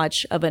very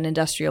much of an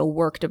industrial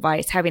work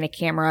device, having a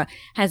camera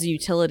has a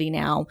utility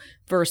now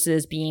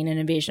versus being an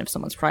invasion of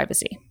someone's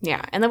privacy.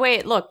 Yeah, and the way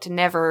it looked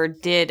never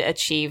did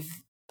achieve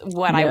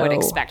what I would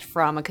expect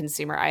from a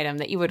consumer item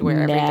that you would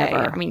wear every day.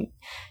 I mean,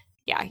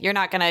 yeah, you're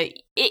not going to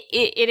 –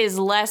 it is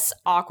less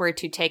awkward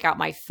to take out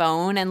my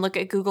phone and look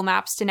at Google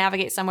Maps to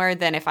navigate somewhere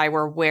than if I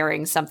were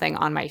wearing something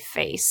on my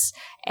face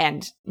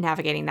and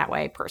navigating that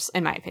way,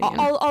 in my opinion.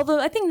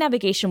 Although I think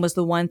navigation was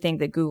the one thing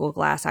that Google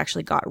Glass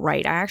actually got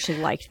right. I actually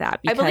liked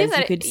that. I believe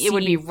that it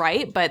would be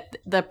right, but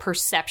the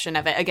perception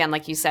of it, again,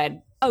 like you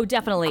said – oh,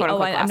 definitely.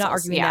 I'm not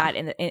arguing that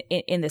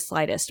in the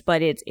slightest,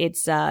 but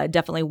it's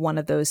definitely one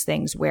of those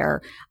things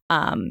where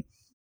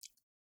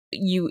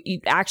you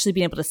actually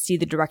being able to see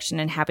the direction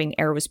and having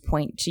arrows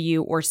point to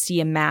you, or see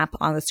a map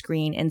on the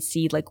screen and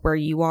see where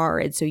you are.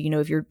 And so,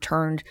 if you're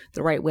turned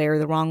the right way or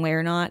the wrong way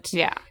or not,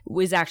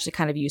 was actually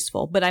kind of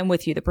useful. But I'm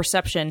with you. The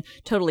perception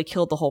totally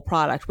killed the whole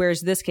product.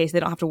 Whereas in this case, they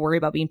don't have to worry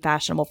about being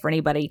fashionable for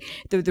anybody.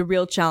 The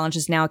real challenge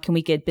is now, can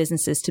we get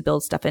businesses to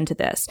build stuff into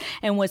this?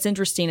 And what's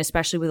interesting,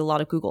 especially with a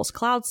lot of Google's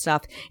cloud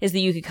stuff, is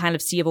that you can kind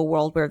of see of a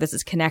world where this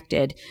is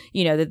connected,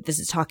 that this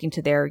is talking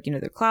to their,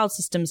 their cloud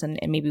systems and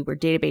maybe where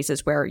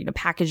databases where,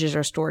 packages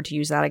are stored, to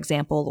use that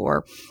example,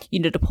 or,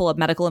 to pull up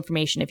medical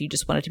information if you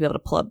just wanted to be able to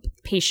pull up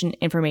patient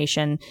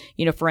information,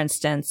 for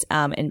instance,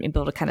 and be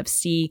able to kind of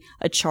see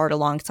a chart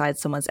alongside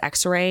someone's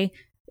x-ray,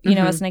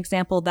 as an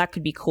example. That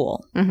could be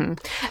cool.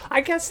 I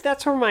guess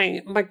that's where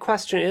my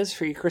question is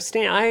for you,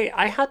 Christine.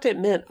 I have to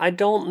admit, I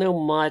don't know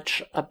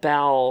much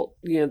about,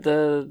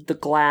 the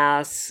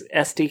Glass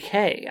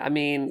SDK. I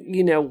mean,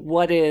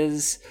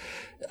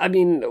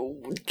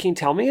 can you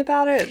tell me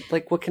about it?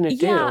 What can it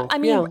do?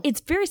 Yeah,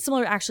 it's very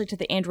similar actually to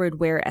the Android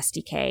Wear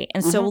SDK.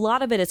 And so a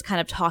lot of it is kind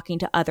of talking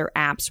to other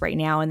apps right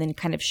now and then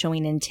kind of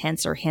showing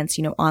intents or hints,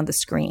 on the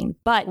screen.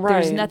 But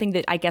there's nothing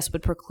that I guess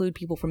would preclude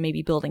people from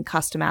maybe building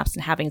custom apps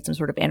and having some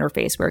sort of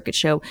interface where it could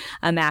show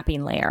a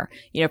mapping layer,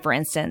 for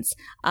instance,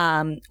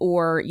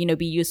 or,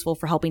 be useful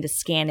for helping to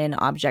scan in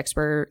objects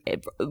where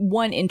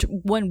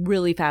one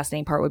really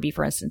fascinating part would be,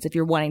 for instance, if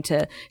you're wanting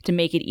to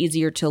make it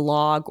easier to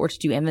log or to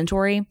do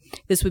inventory.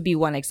 This would be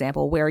one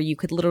example where you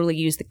could literally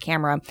use the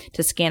camera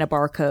to scan a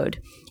barcode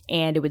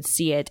and it would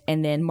see it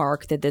and then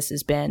mark that this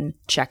has been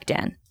checked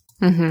in.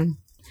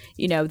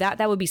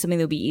 that would be something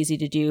that would be easy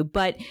to do.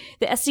 But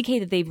the SDK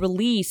that they've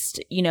released,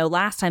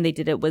 last time they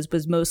did it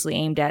was mostly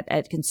aimed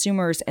at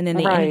consumers. And then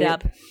they ended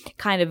up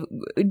kind of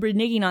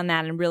reneging on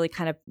that and really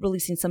kind of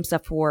releasing some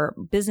stuff for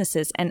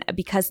businesses. And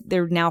because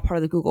they're now part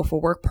of the Google for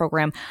Work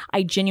program,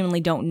 I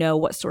genuinely don't know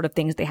what sort of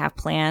things they have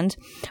planned.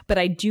 But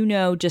I do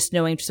know, just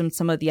knowing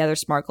some of the other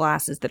smart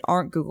glasses that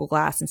aren't Google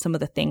Glass and some of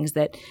the things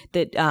that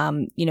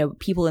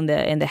people in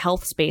the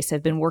health space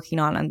have been working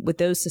on with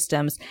those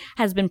systems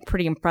has been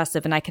pretty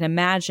impressive. And I can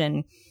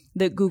imagine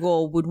that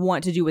Google would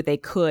want to do what they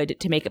could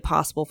to make it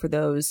possible for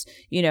those,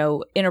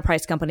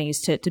 enterprise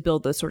companies to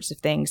build those sorts of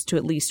things, to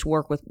at least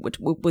work with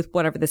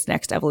whatever this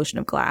next evolution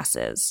of glass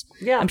is.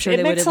 Yeah, I'm sure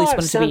they would at least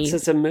want to be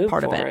as a move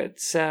part of it.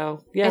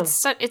 So yeah,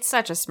 it's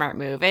such a smart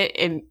move.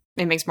 It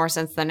makes more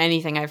sense than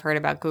anything I've heard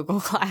about Google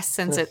Glass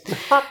since it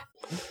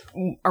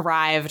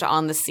arrived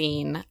on the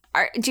scene.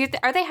 Are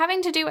they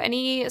having to do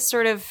any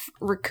sort of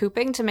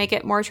recouping to make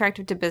it more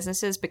attractive to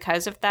businesses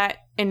because of that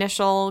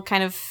initial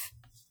kind of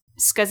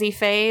scuzzy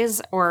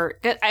phase? Or,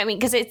 I mean,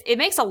 because it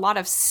makes a lot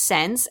of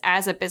sense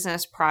as a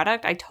business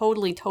product. I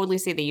totally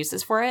see the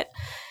uses for it.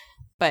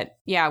 But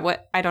yeah,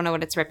 I don't know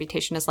what its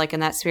reputation is like in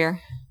that sphere.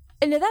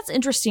 And that's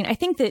interesting. I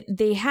think that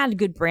they had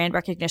good brand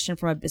recognition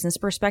from a business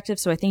perspective.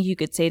 So I think you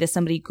could say to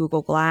somebody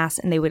Google Glass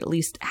and they would at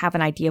least have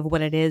an idea of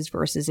what it is,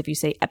 versus if you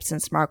say Epson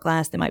Smart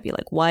Glass, they might be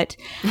like, what?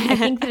 I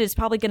think that it's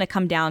probably going to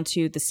come down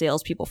to the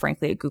salespeople,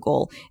 frankly, at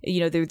Google.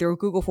 There are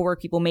Google for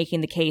Work people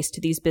making the case to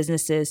these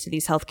businesses, to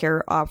these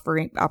healthcare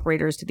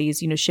operators, to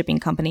these, shipping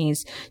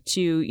companies,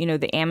 to,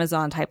 the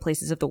Amazon type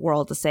places of the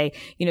world, to say,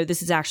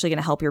 this is actually going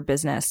to help your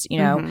business,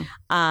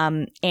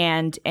 and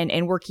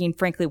working,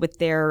 frankly, with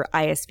their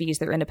ISVs,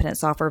 their independent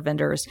software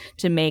vendors,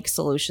 to make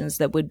solutions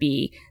that would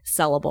be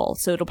sellable.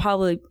 So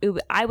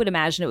I would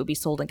imagine it would be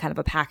sold in kind of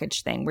a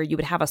package thing, where you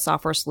would have a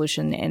software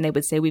solution and they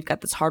would say, we've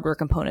got this hardware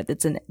component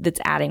that's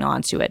adding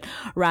on to it,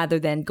 rather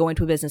than going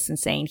to a business and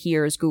saying,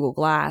 here's Google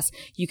Glass,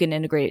 you can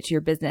integrate it to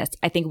your business.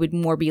 I think it would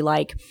more be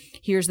like,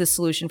 here's the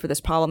solution for this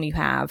problem you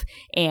have,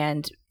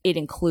 and it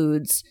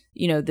includes,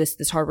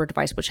 this hardware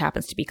device, which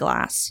happens to be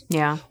glass.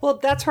 Yeah. Well,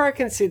 that's where I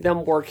can see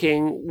them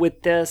working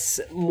with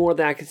this more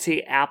than I can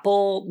see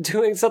Apple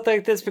doing something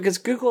like this, because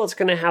Google is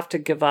going to have to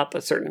give up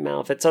a certain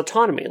amount of its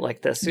autonomy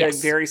like this. Yes.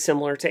 Like very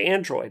similar to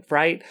Android,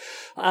 right?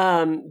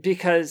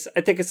 Because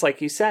I think it's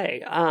like you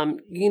say,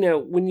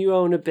 when you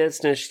own a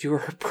business, you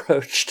are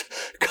approached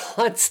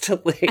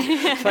constantly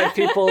by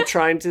people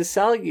trying to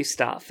sell you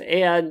stuff.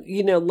 And,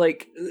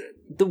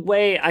 the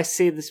way I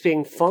see this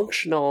being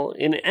functional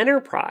in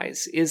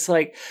enterprise is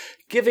like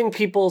giving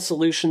people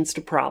solutions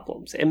to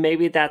problems. And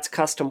maybe that's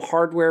custom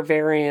hardware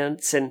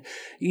variants. And,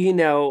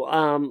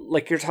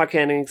 like you're talking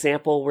an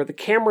example where the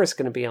camera is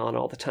going to be on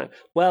all the time.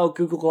 Well,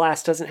 Google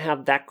Glass doesn't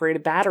have that great a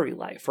battery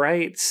life,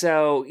 right?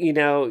 So,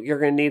 you're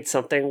going to need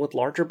something with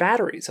larger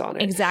batteries on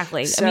it.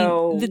 Exactly.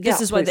 So,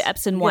 this is why the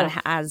Epson one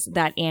has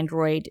that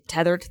Android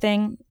tethered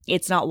thing.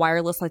 It's not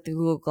wireless like the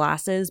Google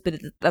Glass is, but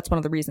that's one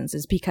of the reasons,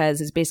 is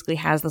because it basically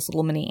has this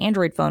little mini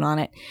Android phone on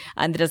it,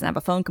 and that doesn't have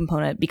a phone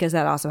component, because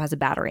that also has a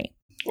battery.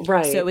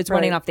 Right. So it's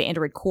running off the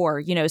Android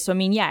core, so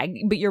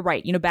but you're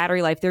right.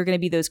 Battery life, there are going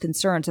to be those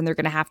concerns, and they're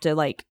going to have to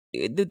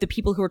the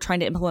people who are trying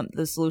to implement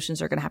those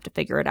solutions are going to have to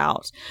figure it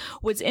out.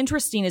 What's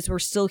interesting is we're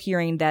still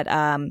hearing that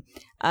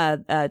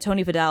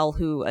Tony Fadell,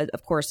 who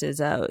of course is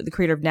the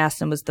creator of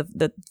Nest and was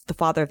the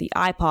father of the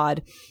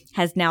iPod,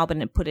 has now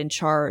been put in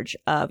charge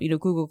of,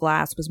 Google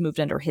Glass was moved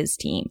under his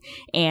team,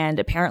 and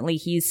apparently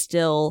he's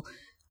still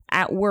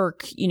at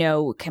work,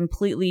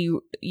 completely,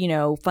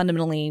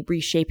 fundamentally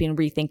reshaping,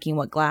 rethinking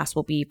what glass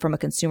will be from a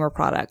consumer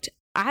product.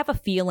 I have a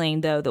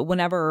feeling, though, that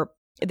whenever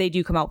they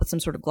do come out with some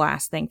sort of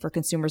glass thing for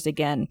consumers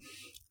again,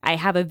 I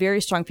have a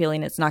very strong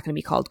feeling it's not going to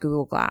be called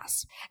Google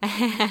Glass.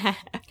 Just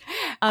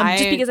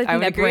because I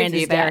think that brand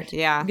is dead.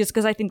 Yeah. Just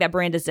because I think that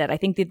brand is dead. I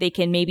think that they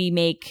can maybe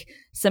make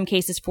some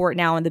cases for it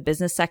now in the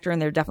business sector,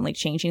 and they're definitely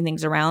changing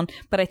things around.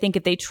 But I think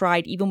if they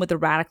tried, even with a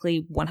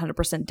radically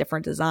 100%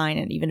 different design,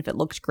 and even if it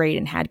looked great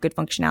and had good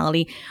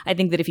functionality, I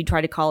think that if you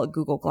try to call it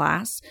Google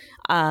Glass,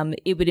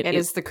 it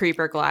is the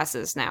creeper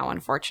glasses now,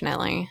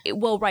 unfortunately.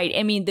 Right.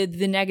 I mean,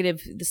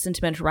 the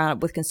sentiment around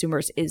it with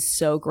consumers is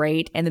so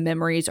great, and the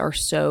memories are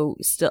so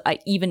still.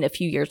 Even a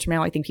few years from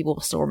now, I think people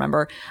will still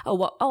remember.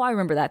 I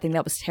remember that thing.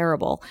 That was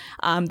terrible.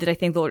 I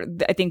think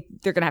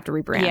they're going to have to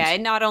rebrand. Yeah,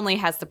 it not only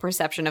has the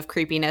perception of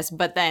creepiness,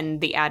 but then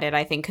the added,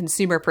 I think,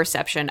 consumer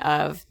perception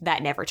of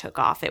that never took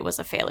off. It was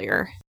a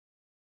failure.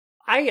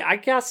 I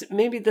guess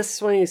maybe this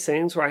is one of these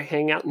things where I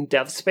hang out in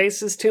dev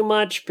spaces too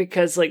much,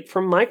 because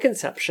from my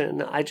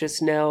conception, I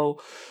just know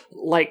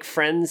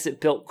friends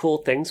that built cool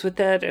things with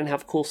it and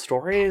have cool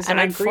stories. And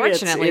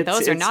unfortunately,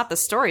 those are not the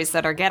stories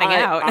that are getting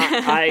out.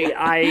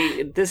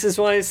 This is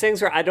one of those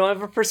things where I don't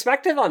have a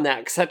perspective on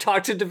that, because I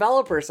talk to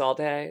developers all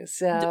day.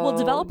 So,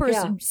 developers,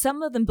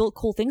 some of them built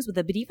cool things with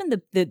it, but even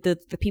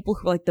the people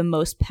who are the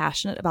most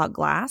passionate about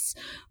glass,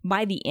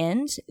 by the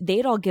end,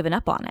 they'd all given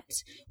up on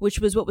it, which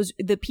was what was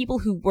the people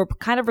who were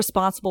kind of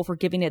responsible for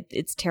giving it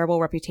its terrible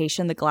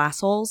reputation, the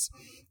glass holes.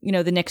 You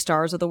know, the Nick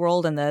Stars of the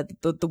world, and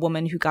the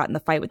woman who got in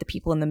the fight with the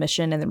people in the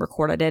mission and then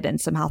recorded it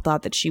and somehow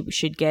thought that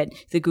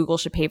Google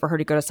should pay for her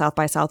to go to South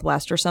by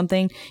Southwest or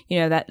something. You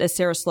know, that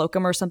Sarah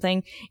Slocum or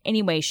something.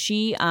 Anyway,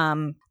 she,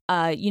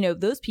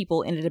 those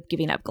people ended up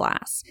giving up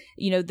glass.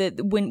 You know,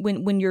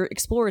 when your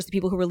explorers, the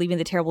people who were leaving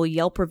the terrible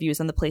Yelp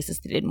reviews on the places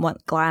that didn't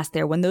want glass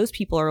there, when those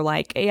people are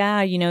like,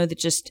 yeah, you know,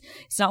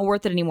 it's not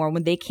worth it anymore,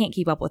 when they can't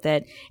keep up with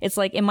it, it's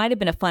like, it might have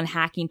been a fun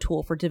hacking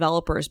tool for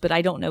developers, but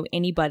I don't know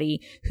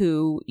anybody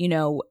who, you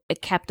know,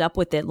 kept up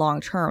with it long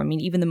term. I mean,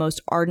 even the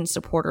most ardent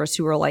supporters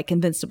who were like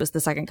convinced it was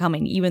the second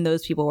coming, even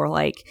those people were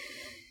like,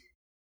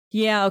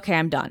 yeah, okay,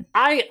 I'm done.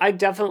 I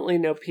definitely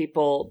know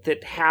people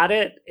that had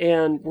it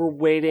and were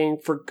waiting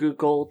for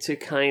Google to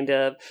kind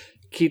of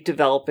keep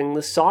developing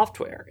the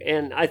software.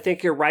 And I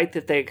think you're right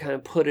that they kind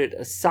of put it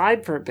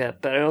aside for a bit,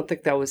 but I don't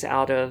think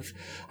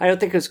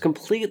it was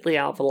completely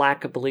out of a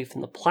lack of belief in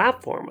the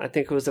platform. I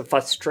think it was a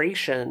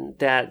frustration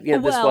that, you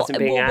know, this wasn't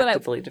being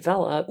actively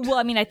developed. Well,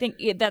 I mean, I think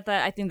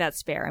I think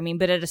that's fair. I mean,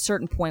 but at a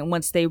certain point,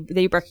 once they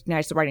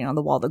recognized the writing on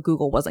the wall that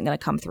Google wasn't going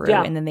to come through,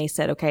 and then they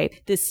said, okay,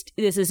 this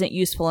isn't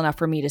useful enough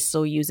for me to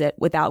still use it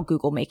without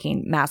Google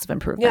making massive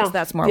improvements.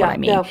 That's more what I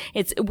mean.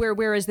 It's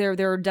whereas there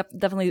are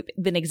definitely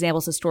been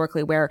examples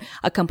historically where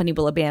a company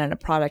will abandon a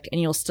product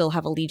and you'll still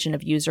have a legion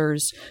of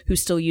users who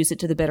still use it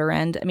to the bitter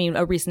end. I mean,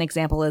 a recent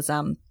example is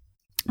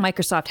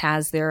Microsoft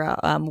has their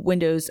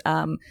Windows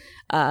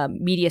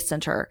Media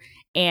Center.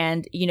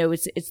 And, you know,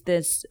 it's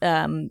this,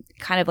 kind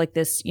of like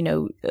this, you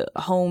know,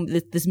 home,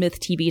 this Myth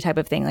TV type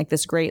of thing, like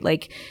this great,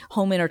 like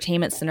home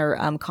entertainment center,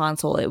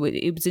 console. It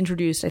was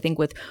introduced, I think,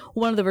 with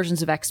one of the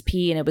versions of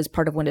XP, and it was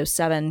part of Windows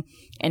 7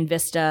 and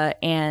Vista.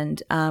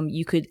 And,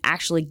 you could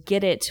actually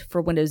get it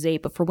for Windows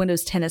 8, but for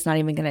Windows 10, it's not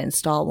even going to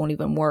install. It won't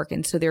even work.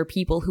 And so there are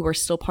people who are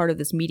still part of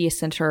this media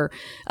center,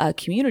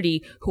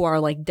 community who are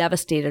like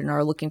devastated and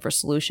are looking for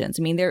solutions.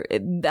 I mean,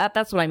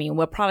 that's what I mean.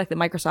 What product that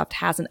Microsoft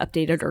hasn't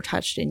updated or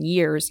touched in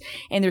years.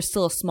 And there's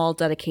still a small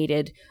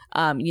dedicated,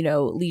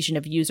 legion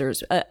of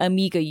users,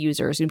 Amiga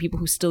users, and people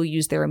who still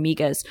use their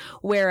Amigas.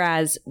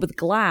 Whereas with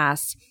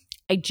Glass,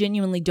 I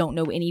genuinely don't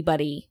know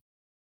anybody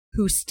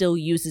who still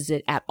uses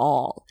it at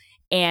all.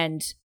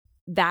 And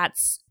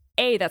that's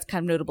kind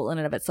of notable in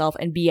and of itself.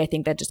 And B, I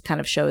think that just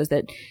kind of shows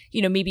that,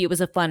 you know, maybe it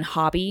was a fun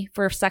hobby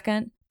for a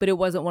second, but it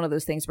wasn't one of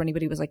those things where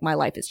anybody was like, my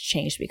life has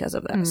changed because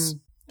of this.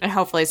 And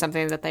hopefully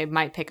something that they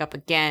might pick up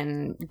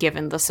again,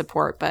 given the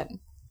support, but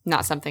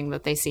not something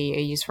that they see a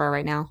use for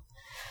right now.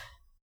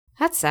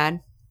 That's sad.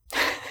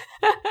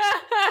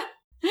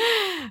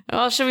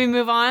 Well, should we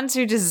move on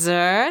to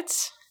dessert?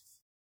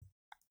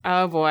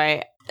 Oh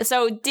boy.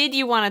 So did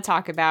you want to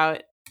talk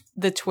about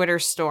the Twitter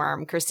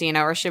storm,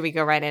 Christina, or should we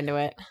go right into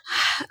it?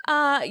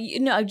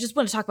 I just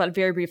want to talk about it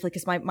very briefly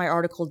because my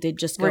article did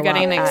just go. We're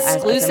getting an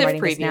exclusive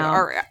preview,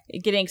 or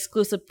getting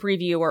exclusive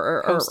preview,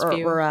 or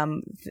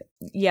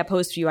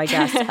post view, I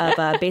guess,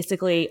 of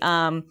basically.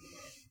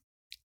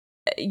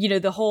 You know,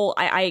 the whole,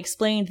 I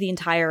explained the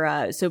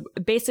entire, so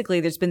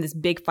basically there's been this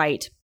big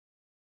fight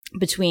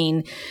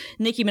between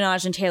Nicki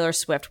Minaj and Taylor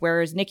Swift,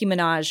 whereas Nicki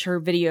Minaj, her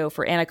video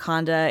for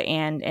Anaconda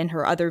and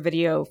her other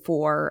video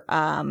for,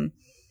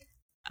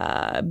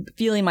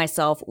 Feeling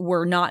Myself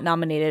were not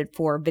nominated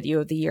for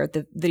Video of the Year at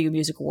the Video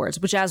Music Awards,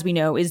 which, as we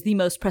know, is the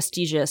most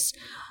prestigious,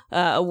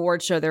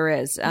 award show there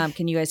is.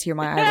 Can you guys hear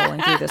my eye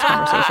rolling through this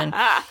conversation?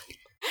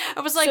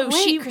 I was like, so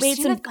wait,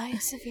 Christina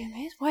thinks of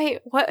VMAs? Wait,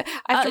 what?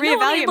 I have to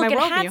reevaluate my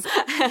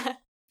worldview.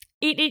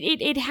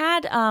 It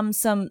had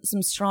some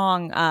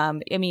strong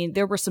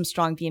there were some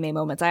strong VMA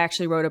moments. I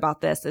actually wrote about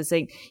this as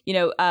saying,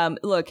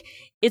 look,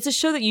 it's a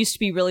show that used to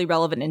be really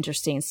relevant and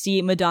interesting.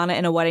 See Madonna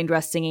in a wedding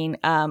dress singing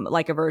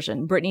Like a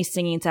Virgin, Britney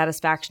singing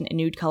Satisfaction in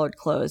nude colored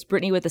clothes,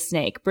 Britney with a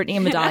snake, Britney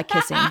and Madonna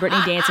kissing,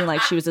 Britney dancing like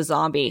she was a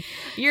zombie,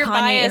 your Kanye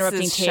bias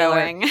interrupting is Taylor,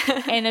 showing.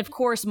 And of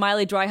course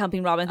Miley dry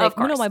humping Robin Thicke. Of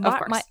course.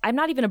 I'm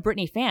not even a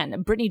Britney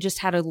fan. Britney just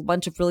had a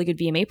bunch of really good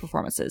VMA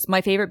performances. My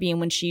favorite being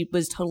when she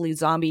was totally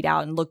zombied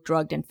out and looked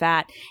drugged and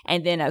fat,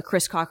 and then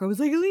Chris Cocker was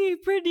like, leave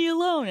Britney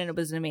alone, and it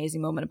was an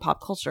amazing moment in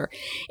pop culture.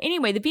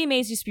 Anyway, the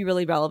VMAs used to be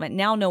really relevant.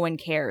 Now no one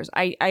cares.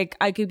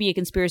 I could be a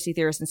conspiracy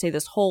theorist and say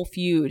this whole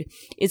feud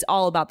is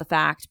all about the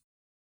fact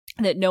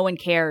that no one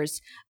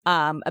cares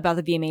about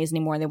the VMAs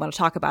anymore and they want to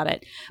talk about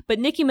it. But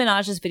Nicki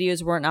Minaj's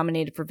videos weren't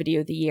nominated for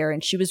Video of the Year,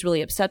 and she was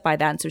really upset by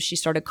that. And so she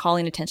started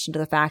calling attention to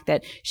the fact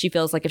that she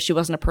feels like if she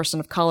wasn't a person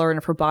of color and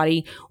if her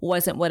body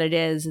wasn't what it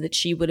is, that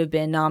she would have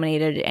been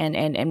nominated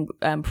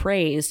and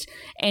praised.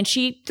 And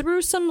she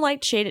threw some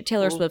light shade at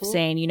Taylor Swift,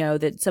 saying,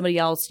 that somebody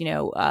else,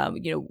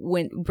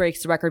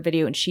 breaks the record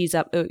video and she's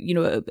up,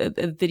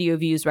 a video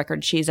views record,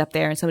 and she's up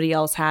there, and somebody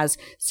else has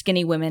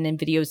skinny women in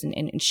videos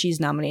and she's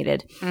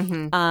nominated.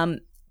 Mm-hmm.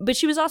 But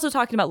she was also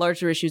talking about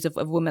larger issues of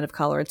women of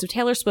color. And so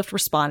Taylor Swift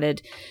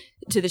responded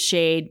to the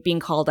shade being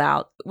called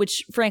out,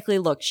 which frankly,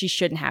 look, she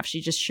shouldn't have. She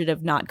just should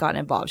have not gotten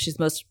involved. She's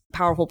the most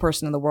powerful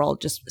person in the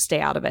world. Just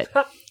stay out of it.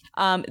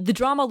 The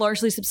drama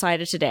largely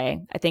subsided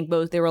today. I think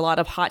there were a lot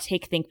of hot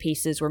take think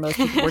pieces where most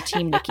people were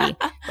Team Nicki,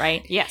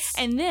 right? Yes.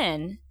 And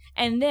then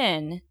And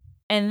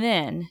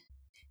then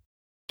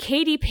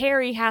Katy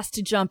Perry has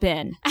to jump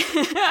in.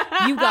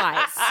 You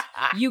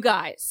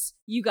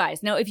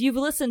guys. Now, if you've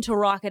listened to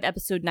Rocket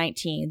episode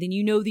 19, then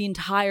you know the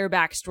entire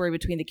backstory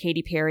between the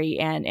Katy Perry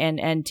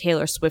and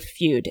Taylor Swift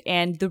feud,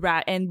 and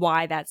and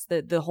why that's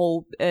the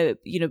whole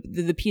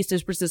the piece de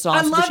resistance.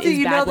 I love that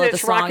you know that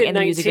it's Rocket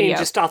 19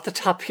 just off the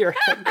top of your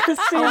head.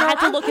 I had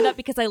to look it up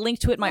because I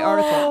linked to it in my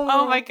article.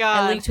 Oh my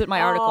god! I linked to it in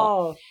my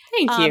article.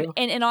 Thank you.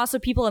 And also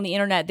people on the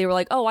internet, they were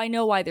like, "Oh, I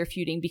know why they're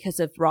feuding because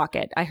of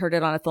Rocket. I heard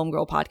it on a Film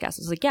Girl podcast." I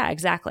was like, "Yeah,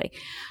 exactly."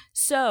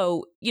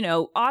 So,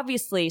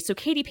 obviously,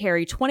 Katy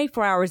Perry,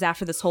 24 hours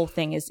after this whole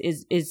thing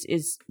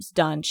is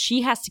done,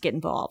 she has to get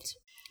involved.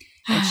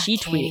 And she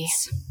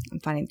tweets.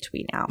 I'm finding the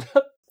tweet now.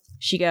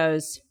 She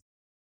goes,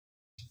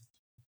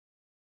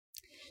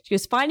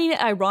 finding it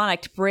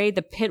ironic to parade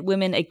the pit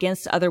women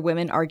against other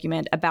women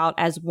argument about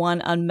as one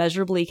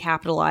unmeasurably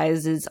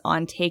capitalizes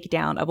on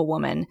takedown of a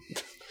woman.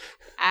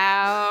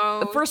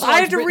 Ow. First of all, I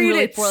had to read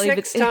it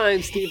 6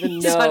 times to even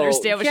know. To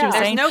understand what she was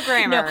saying. There's no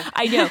grammar. No,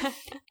 I know.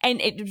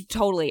 And it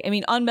totally, I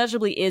mean,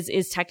 unmeasurably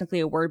is technically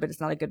a word, but it's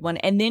not a good one.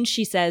 And then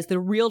she says the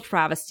real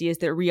travesty is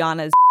that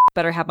Rihanna's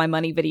Better Have My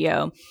Money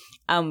video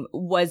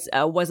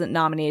wasn't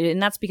nominated,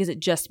 and that's because it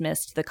just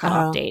missed the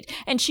cutoff date.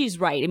 And she's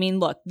right. I mean,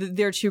 look,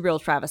 there are two real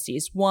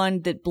travesties.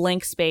 One, that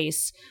Blank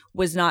Space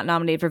was not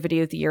nominated for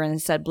Video of the Year, and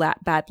instead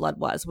Bad Blood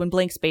was, when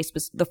Blank Space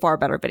was the far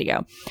better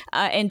video.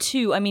 And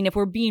two, I mean, if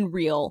we're being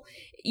real,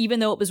 even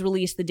though it was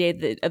released the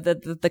day of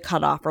the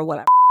cutoff or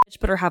whatever,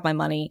 Better Have My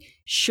Money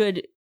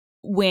should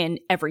win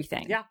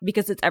everything. Yeah.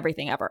 Because it's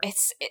everything ever.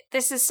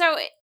 This is so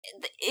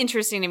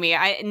interesting to me.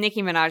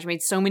 Nicki Minaj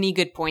made so many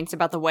good points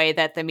about the way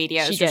that the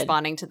media is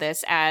responding to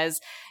this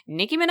as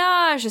Nicki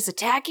Minaj is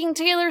attacking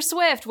Taylor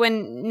Swift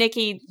when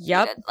Nicki,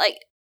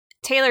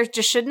 Taylor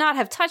just should not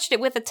have touched it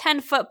with a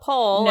 10-foot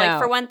pole. No. Like,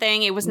 for one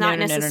thing, it was not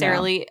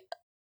necessarily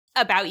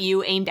about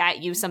you, aimed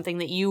at you, something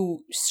that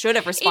you should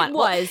have responded. It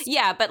was. Well,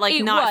 yeah, but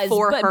like not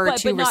for her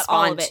to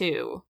respond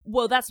to.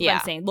 Well, that's what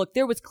I'm saying. Look,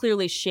 there was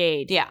clearly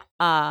shade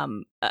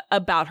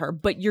about her,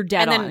 but you're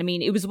dead on. I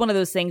mean, it was one of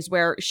those things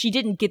where she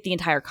didn't get the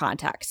entire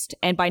context,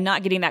 and by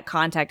not getting that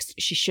context,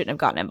 she shouldn't have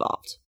gotten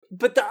involved.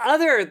 But the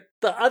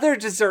other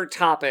dessert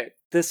topic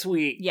this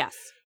week. Yes.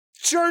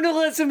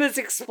 Journalism is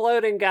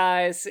exploding,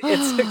 guys.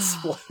 It's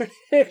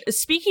exploding.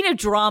 Speaking of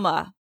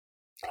drama.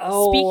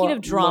 Oh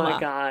my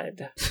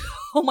God.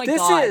 Oh my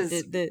God.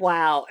 This is,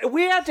 wow.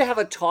 We had to have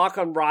a talk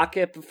on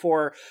Rocket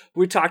before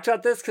we talked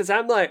about this, because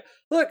I'm like,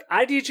 look,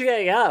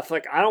 IDGAF,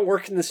 like, I don't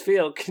work in this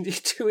field. Can you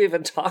two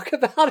even talk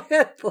about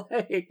it?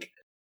 Like,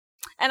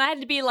 and I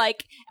had to be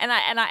like, and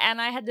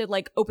I had to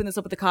like open this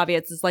up with the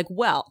caveats. It's like,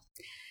 well,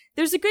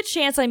 there's a good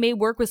chance I may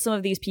work with some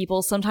of these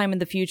people sometime in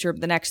the future,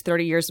 the next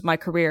 30 years of my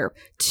career.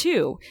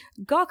 2,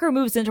 Gawker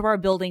moves into our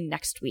building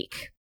next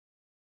week.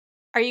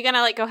 Are you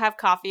gonna like go have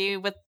coffee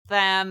with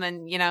them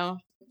and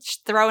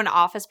throw an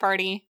office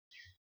party?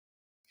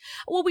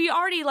 Well, we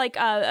already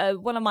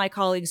one of my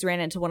colleagues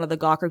ran into one of the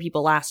Gawker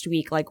people last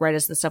week, like right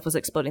as the stuff was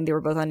exploding. They were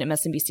both on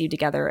MSNBC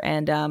together,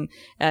 and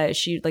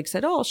she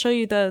said, "Oh, I'll show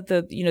you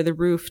the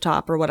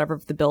rooftop or whatever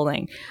of the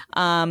building,"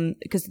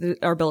 because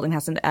our building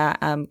has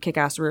an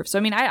kick-ass roof. So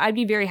I mean, I'd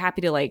be very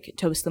happy to like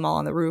toast them all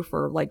on the roof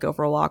or like go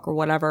for a walk or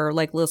whatever,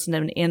 like listen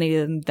to any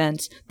of the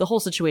events. The whole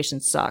situation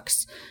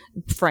sucks,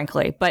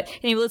 frankly. But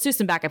anyway, let's do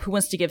some backup. Who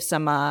wants to give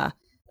some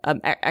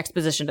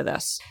exposition to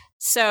this?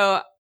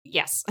 So.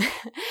 Yes.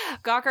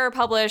 Gawker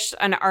published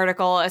an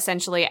article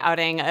essentially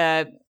outing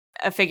a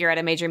figure at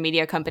a major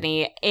media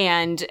company,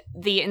 and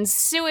the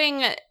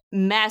ensuing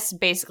mess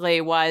basically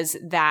was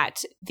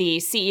that the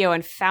CEO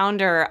and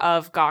founder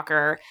of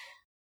Gawker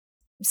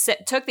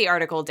took the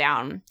article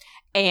down,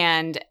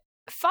 and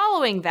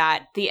following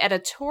that, the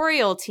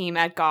editorial team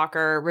at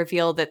Gawker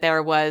revealed that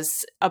there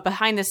was a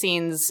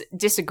behind-the-scenes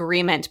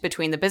disagreement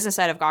between the business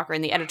side of Gawker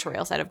and the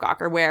editorial side of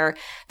Gawker, where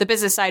the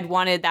business side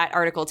wanted that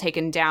article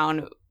taken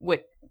down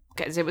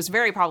because it was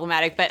very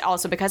problematic, but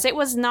also because it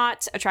was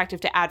not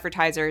attractive to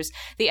advertisers.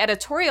 The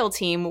editorial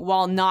team,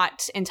 while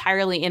not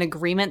entirely in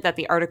agreement that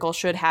the article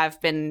should have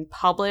been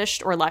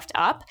published or left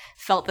up,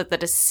 felt that the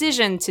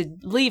decision to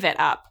leave it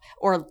up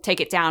or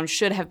take it down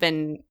should have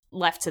been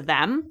left to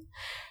them.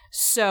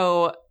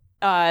 So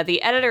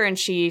the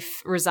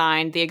editor-in-chief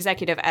resigned, the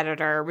executive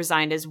editor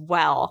resigned as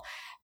well,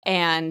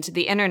 and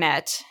the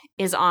internet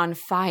is on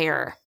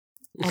fire.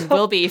 And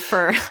will be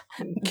for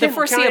the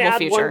foreseeable can I add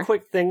future. One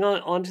quick thing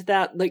onto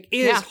that. Like, it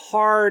is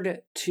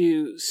hard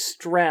to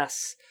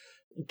stress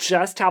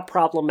just how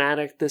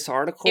problematic this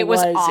article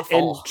was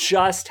awful. And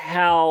just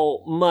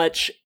how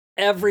much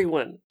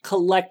everyone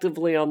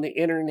collectively on the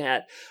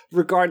internet,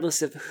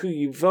 regardless of who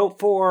you vote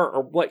for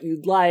or what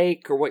you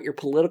like or what your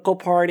political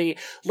party,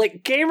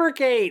 like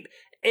Gamergate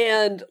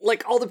and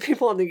like all the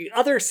people on the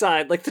other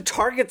side, like the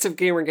targets of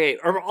Gamergate,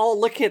 are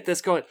all looking at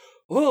this going,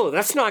 "Oh,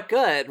 that's not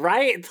good,"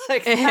 right?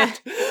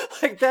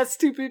 Like that's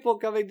two people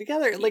coming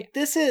together. Like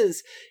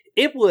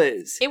it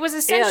was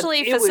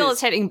essentially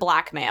facilitating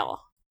blackmail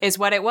is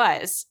what it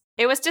was.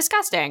 It was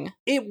disgusting.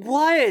 It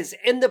was.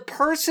 And the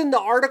person the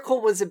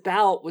article was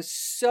about was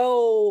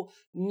so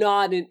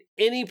not in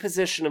any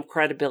position of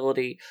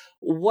credibility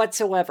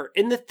whatsoever.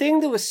 And the thing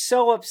that was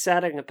so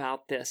upsetting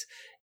about this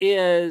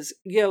is,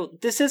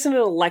 this isn't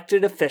an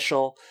elected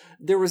official.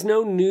 There was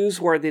no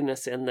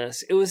newsworthiness in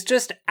this. It was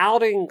just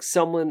outing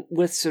someone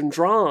with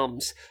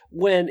syndromes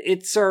when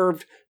it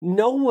served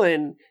no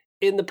one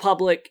in the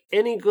public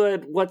any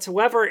good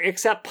whatsoever,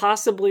 except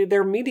possibly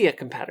their media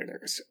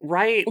competitors,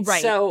 right?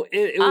 Right. So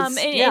it was,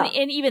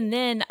 and even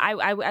then,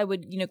 I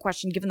would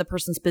question, given the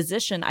person's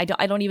position, I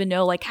don't even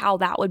know how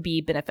that would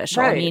be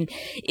beneficial. Right. I mean,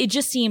 it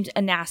just seemed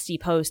a nasty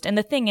post, and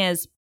the thing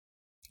is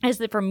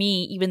that for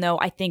me, even though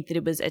I think that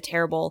it was a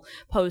terrible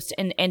post,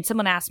 and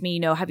someone asked me,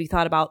 have you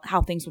thought about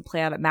how things would play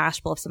out at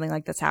Mashable if something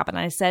like this happened?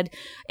 And I said,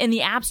 in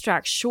the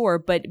abstract, sure,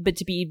 but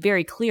to be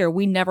very clear,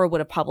 we never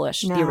would have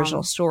published the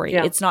original story.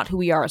 Yeah. It's not who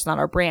we are. It's not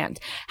our brand.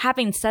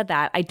 Having said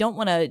that, I don't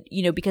want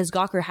to, because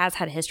Gawker has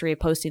had a history of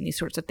posting these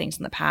sorts of things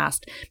in the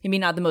past. Maybe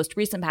not the most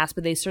recent past,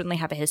 but they certainly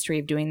have a history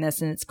of doing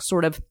this, and it's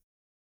sort of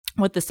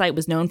what the site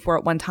was known for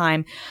at one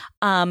time.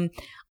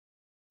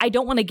 I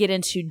don't want to get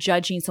into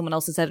judging someone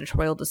else's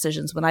editorial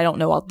decisions when I don't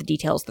know all the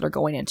details that are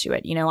going into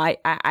it.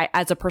 I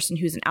as a person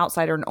who's an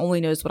outsider and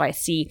only knows what I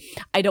see,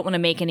 I don't want to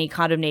make any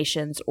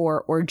condemnations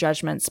or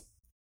judgments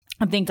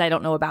of things I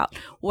don't know about.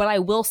 What I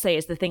will say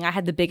is the thing I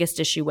had the biggest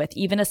issue with,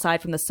 even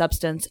aside from the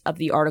substance of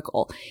the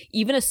article,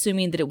 even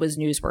assuming that it was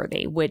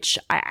newsworthy, which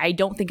I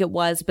don't think it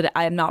was, but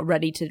I am not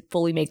ready to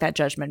fully make that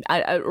judgment.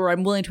 Or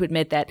I'm willing to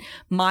admit that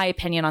my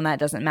opinion on that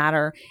doesn't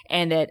matter,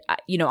 and that,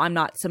 I'm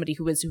not somebody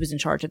who was in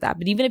charge of that.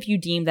 But even if you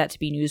deem that to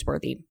be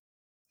newsworthy,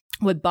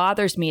 what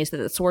bothers me is that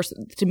the source,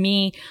 to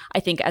me, I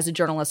think as a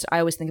journalist, I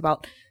always think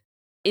about,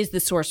 is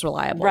the source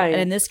reliable? Right.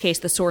 And in this case,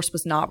 the source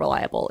was not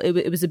reliable.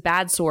 It was a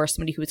bad source,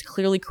 somebody who was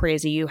clearly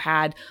crazy, who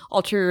had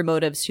ulterior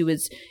motives, who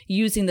was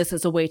using this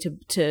as a way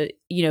to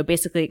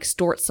basically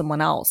extort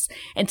someone else.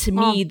 And to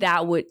me,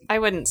 that would... I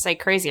wouldn't say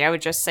crazy. I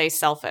would just say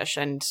selfish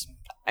and...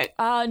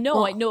 I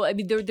know. I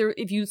mean, there.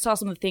 If you saw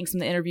some of the things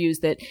from the interviews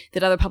that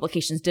other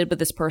publications did with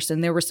this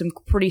person, there were some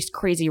pretty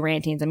crazy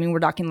rantings. I mean, we're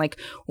talking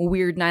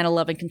weird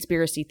 9/11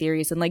 conspiracy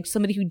theories, and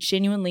somebody who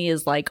genuinely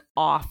is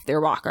off their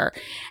rocker.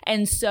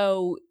 And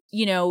so,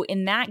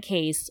 in that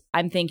case,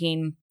 I'm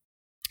thinking,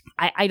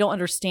 I don't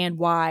understand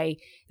why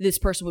this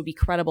person would be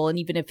credible. And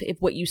even if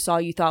what you saw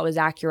you thought was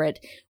accurate,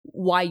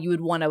 why you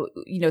would want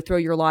to, throw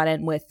your lot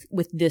in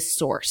with this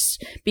source.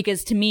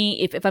 Because to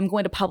me, if I'm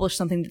going to publish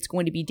something that's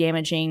going to be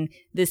damaging,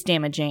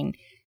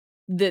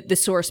 the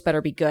source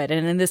better be good.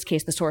 And in this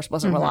case, the source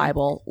wasn't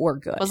reliable or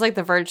good. It was like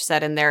The Verge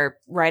said in their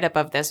write-up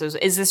of this,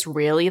 is this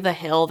really the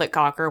hill that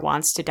Gawker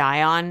wants to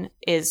die on?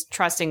 Is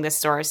trusting this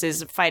source,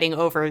 is fighting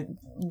over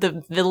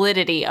the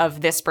validity of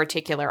this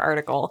particular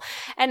article.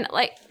 And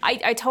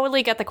I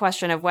totally get the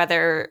question of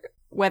whether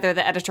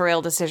the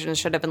editorial decision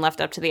should have been left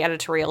up to the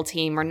editorial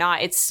team or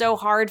not. It's so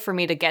hard for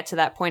me to get to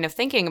that point of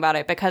thinking about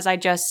it, because I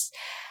just...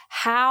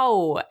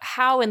 How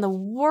in the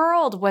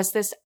world was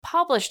this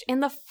published in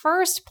the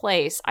first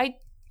place? I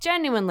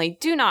genuinely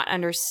do not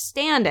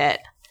understand it.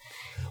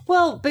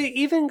 Well, but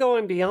even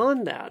going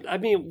beyond that, I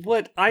mean,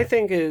 what I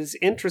think is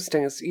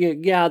interesting is,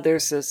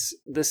 there's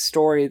this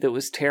story that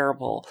was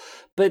terrible.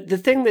 But the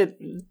thing that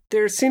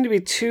there seem to be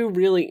two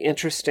really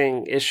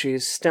interesting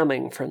issues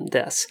stemming from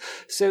this.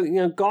 So,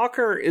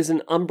 Gawker is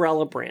an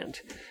umbrella brand.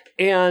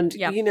 And,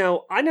 I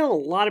know a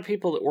lot of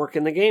people that work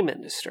in the game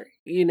industry,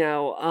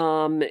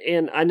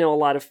 and I know a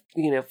lot of,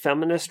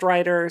 feminist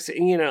writers,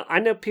 I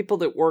know people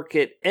that work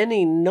at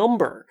any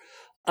number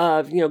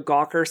of,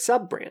 Gawker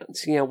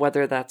sub-brands,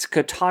 whether that's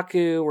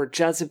Kotaku or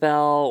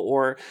Jezebel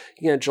or,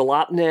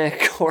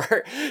 Jalopnik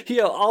or,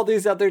 all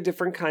these other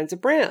different kinds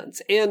of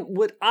brands. And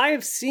what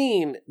I've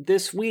seen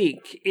this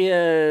week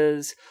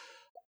is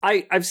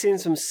I've seen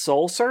some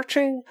soul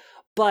searching.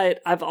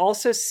 But I've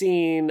also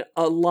seen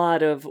a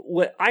lot of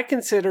what I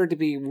consider to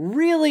be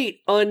really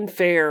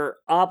unfair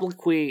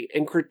obloquy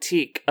and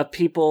critique of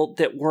people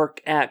that work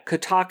at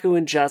Kotaku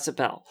and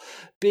Jezebel.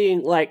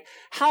 Being like,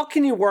 how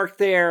can you work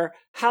there?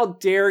 How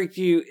dare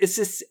you? Is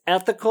this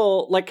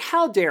ethical?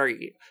 How dare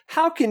you?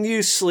 How can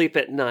you sleep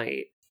at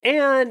night?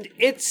 And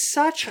it's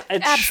such a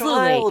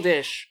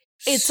childish...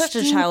 It's such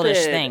a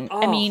childish thing.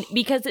 Oh. I mean,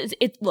 because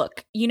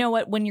look, you know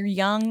what? When you're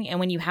young and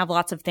when you have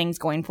lots of things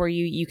going for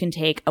you, you can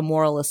take a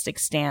moralistic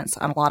stance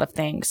on a lot of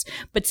things.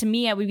 But to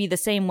me, I would be the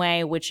same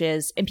way, which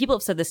is, and people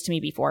have said this to me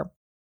before.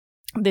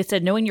 They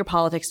said, knowing your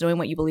politics, knowing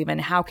what you believe in,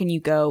 how can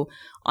you go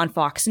on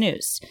Fox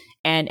News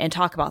and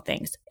talk about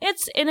things?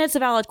 It's a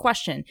valid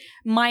question.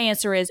 My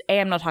answer is,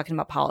 A, I'm not talking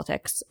about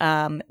politics.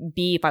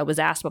 B, if I was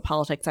asked about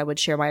politics, I would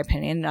share my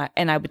opinion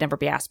and I would never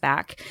be asked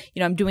back.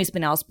 I'm doing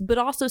something else. But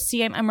also,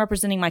 C, I'm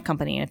representing my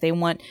company. And if they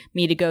want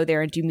me to go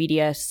there and do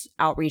media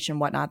outreach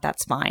and whatnot,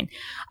 that's fine.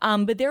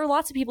 But there are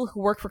lots of people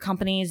who work for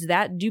companies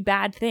that do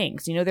bad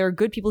things. There are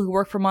good people who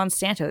work for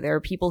Monsanto. There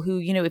are people who,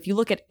 if you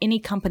look at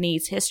any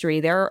company's history,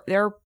 there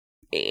are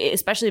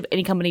especially of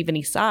any company of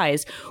any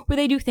size, where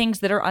they do things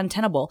that are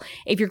untenable.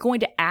 If you're going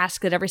to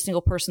ask that every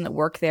single person that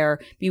worked there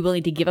be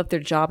willing to give up their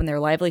job and their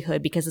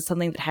livelihood because it's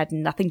something that had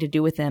nothing to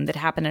do with them, that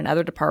happened in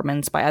other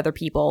departments by other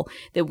people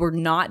that were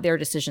not their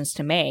decisions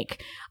to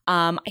make,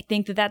 I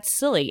think that that's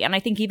silly. And I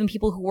think even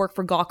people who work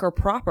for Gawker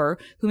proper,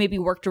 who maybe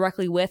work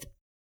directly with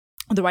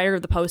the writer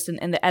of the Post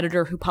and the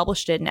editor who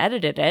published it and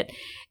edited it,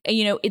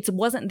 it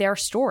wasn't their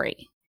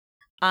story.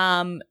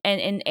 And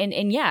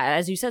yeah,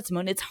 as you said,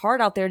 Simone, it's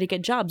hard out there to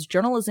get jobs.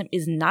 Journalism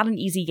is not an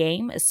easy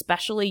game,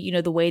 especially,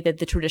 the way that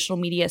the traditional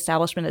media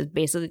establishment has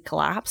basically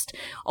collapsed.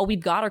 All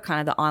we've got are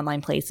kind of the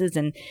online places,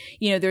 and,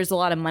 there's a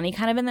lot of money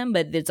kind of in them,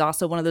 but it's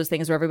also one of those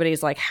things where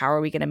everybody's like, how are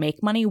we going to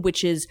make money?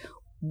 Which is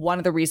one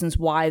of the reasons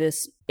why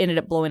this ended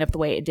up blowing up the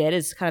way it did,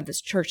 is kind of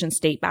this church and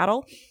state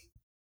battle.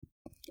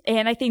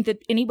 And I think that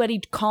anybody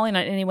calling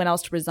on anyone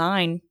else to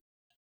resign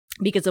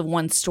because of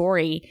one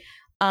story,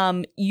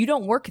 you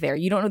don't work there.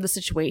 You don't know the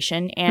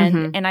situation.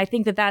 And I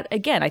think that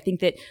again, I think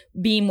that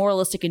being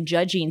moralistic and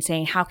judgy and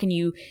saying, how can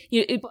you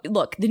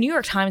look, the New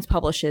York Times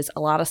publishes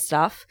a lot of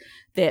stuff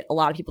that a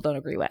lot of people don't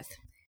agree with.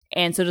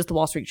 And so does the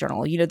Wall Street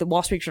Journal. The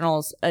Wall Street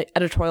Journal's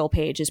editorial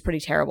page is pretty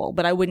terrible,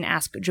 but I wouldn't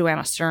ask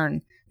Joanna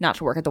Stern not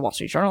to work at the Wall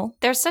Street Journal.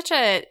 There's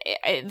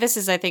this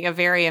is, I think, a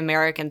very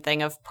American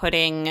thing of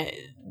putting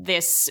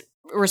this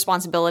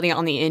responsibility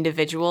on the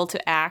individual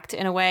to act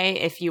in a way.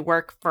 If you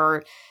work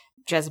for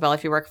Jezebel,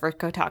 if you work for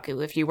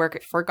Kotaku, if you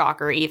work for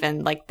Gawker,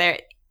 even like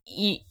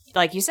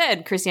you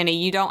said, Christiana,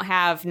 you don't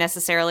have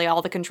necessarily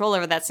all the control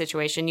over that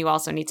situation. You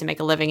also need to make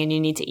a living and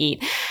you need to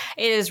eat.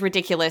 It is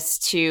ridiculous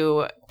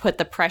to put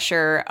the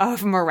pressure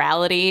of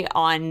morality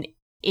on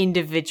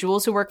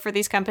individuals who work for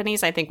these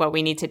companies. I think what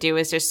we need to do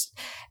is just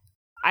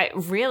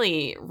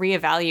really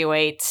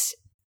reevaluate,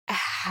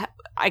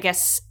 I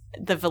guess,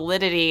 the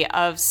validity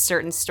of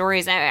certain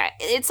stories.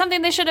 It's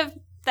something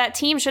that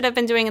team should have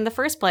been doing in the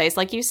first place.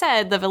 Like you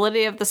said, the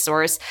validity of the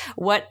source,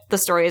 what the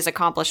story is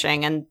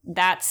accomplishing. And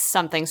that's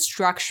something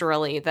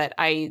structurally that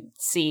I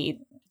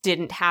see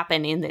didn't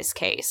happen in this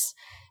case.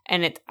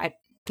 And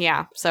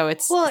so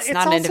it's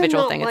not an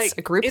individual thing. It's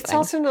a group thing. It's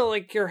also not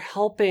like you're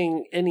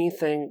helping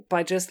anything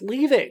by just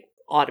leaving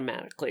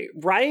automatically,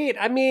 right?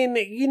 I mean,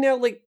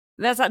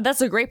 that's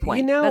a great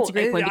point. That's a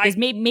great point, because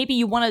maybe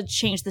you want to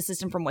change the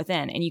system from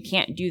within, and you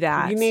can't do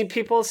that. You need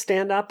people to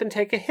stand up and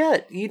take a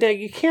hit.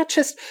 You can't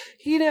just,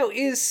 it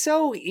is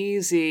so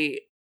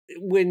easy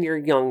when you're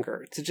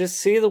younger to just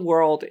see the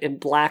world in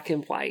black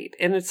and white.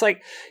 And it's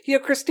like,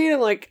 Christina,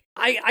 like,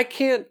 I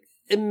can't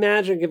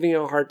imagine giving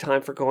you a hard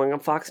time for going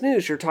on Fox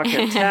News. You're talking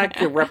about tech,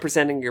 you're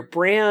representing your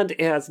brand. It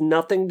has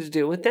nothing to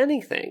do with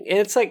anything. And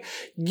it's like,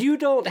 you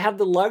don't have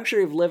the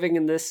luxury of living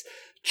in this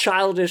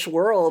childish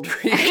world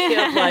where you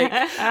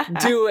can't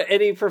do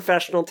any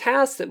professional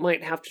tasks that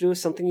might have to do with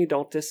something you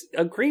don't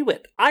disagree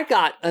with. I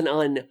got an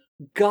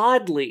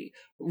ungodly,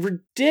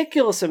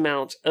 ridiculous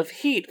amount of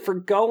heat for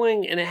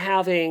going and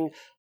having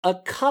a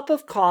cup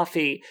of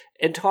coffee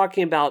and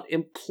talking about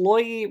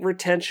employee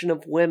retention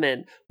of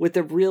women with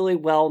a really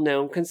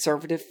well-known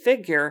conservative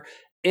figure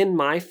in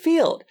my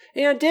field.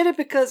 And I did it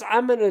because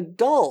I'm an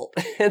adult.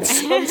 And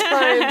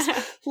sometimes,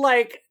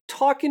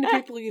 talking to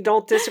people you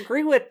don't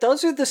disagree with,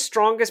 those are the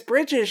strongest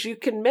bridges you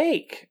can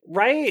make,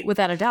 right?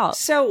 Without a doubt.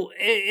 So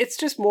it's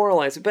just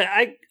moralizing. But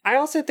I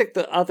also think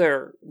the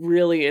other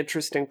really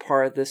interesting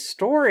part of this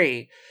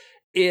story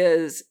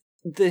is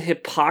the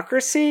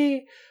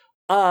hypocrisy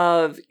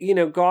of,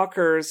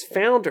 Gawker's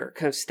founder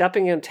kind of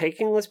stepping in,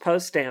 taking this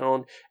post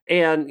down,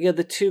 and,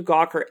 the two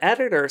Gawker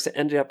editors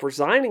ended up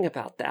resigning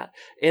about that.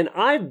 And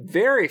I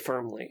very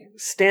firmly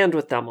stand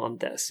with them on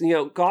this.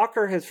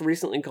 Gawker has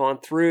recently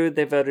gone through,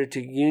 they voted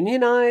to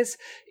unionize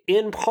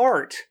in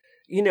part,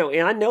 and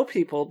I know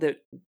people that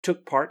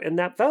took part in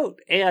that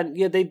vote. And,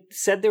 they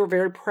said they were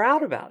very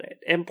proud about it.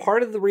 And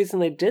part of the reason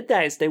they did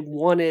that is they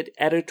wanted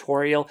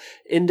editorial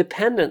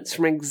independence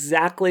from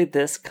exactly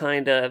this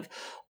kind of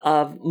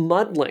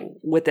muddling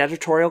with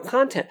editorial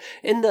content.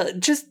 And the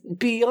just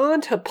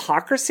beyond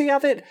hypocrisy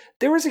of it,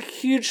 there was a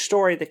huge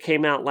story that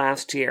came out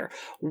last year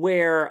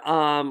where,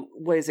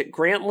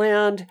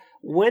 Grantland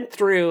went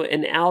through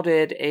and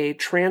outed a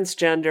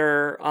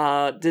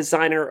transgender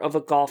designer of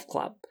a golf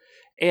club.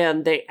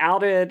 And they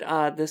outed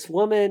this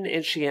woman,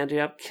 and she ended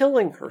up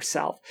killing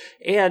herself.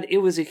 And it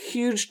was a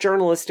huge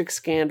journalistic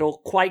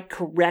scandal, quite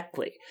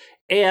correctly.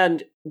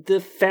 And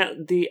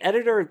the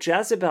editor of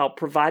Jezebel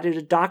provided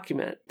a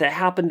document that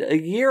happened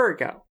a year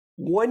ago,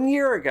 1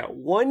 year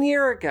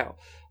ago,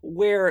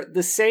 where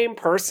the same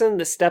person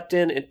that stepped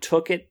in and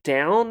took it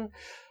down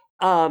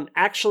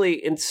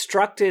actually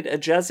instructed a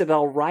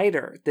Jezebel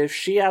writer that if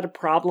she had a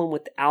problem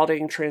with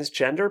outing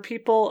transgender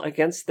people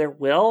against their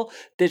will,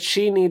 that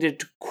she needed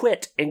to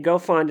quit and go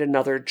find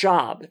another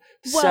job.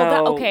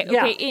 Well, okay.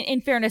 In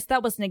fairness,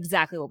 that wasn't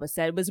exactly what was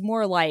said. It was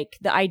more like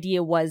the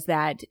idea was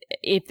that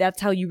if that's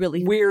how you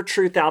really... We're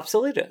truth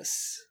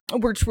absolutists.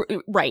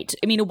 Right.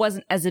 I mean, it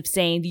wasn't as if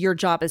saying your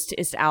job is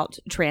to out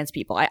trans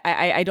people.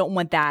 I don't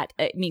want that.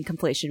 I mean,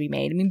 conflation to be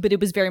made. I mean, but it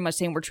was very much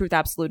saying we're truth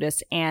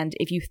absolutists. And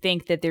if you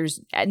think that there's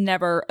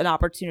never an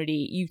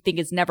opportunity, you think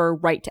it's never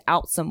right to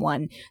out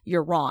someone,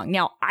 you're wrong.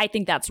 Now, I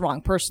think that's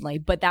wrong personally,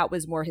 but that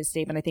was more his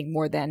statement, I think,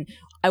 more than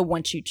I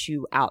want you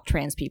to out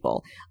trans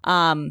people.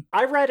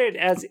 I read it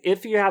as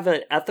if you have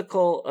an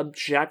ethical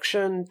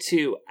objection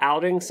to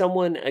outing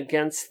someone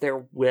against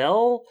their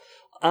will,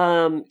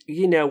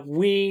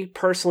 we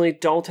personally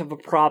don't have a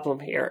problem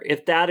here.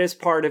 If that is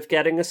part of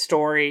getting a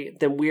story,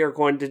 then we are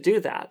going to do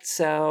that.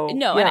 So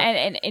no, yeah.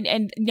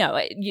 and no,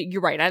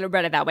 you're right. I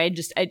read it that way.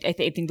 I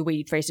think the way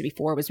you phrased it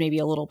before was maybe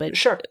a little bit.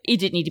 Sure, it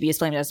didn't need to be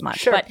explained as much.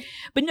 Sure.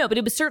 But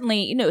it was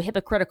certainly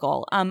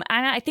hypocritical. And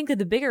I think that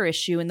the bigger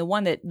issue and the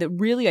one that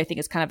really I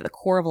think is kind of at the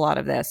core of a lot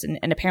of this,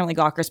 and apparently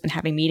Gawker's been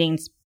having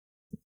meetings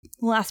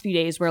the last few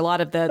days where a lot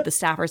of the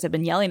staffers have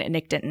been yelling at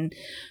Nick Denton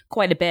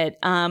quite a bit.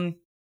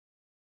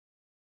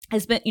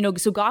 Has been,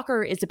 so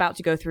Gawker is about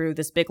to go through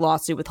this big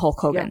lawsuit with Hulk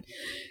Hogan,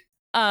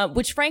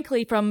 which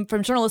frankly, from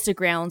journalistic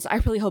grounds, I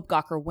really hope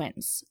Gawker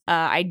wins.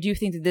 I do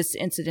think that this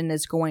incident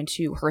is going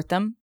to hurt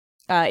them.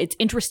 It's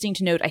interesting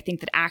to note, I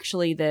think that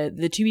actually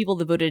the two people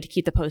that voted to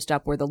keep the post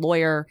up were the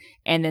lawyer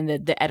and then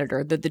the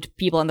editor, the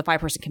people on the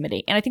 5-person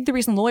committee. And I think the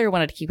reason the lawyer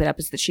wanted to keep it up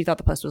is that she thought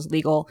the post was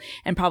legal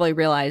and probably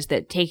realized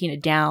that taking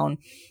it down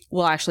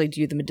will actually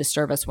do them a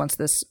disservice once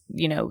this,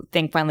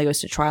 thing finally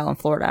goes to trial in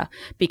Florida,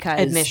 because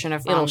admission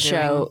of it'll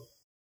show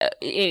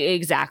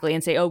exactly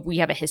and say, oh, we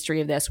have a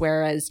history of this.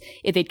 Whereas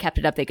if they'd kept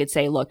it up, they could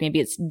say, look,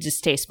 maybe it's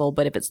distasteful,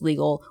 but if it's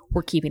legal,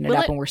 we're keeping it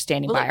up and we're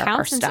standing by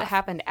our stuff. Since it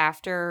happened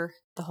after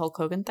the Hulk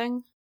Hogan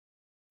thing?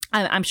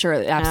 I'm sure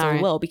it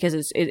absolutely will, because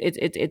it's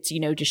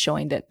just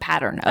showing the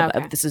pattern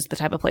of this is the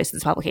type of place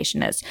this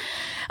publication is.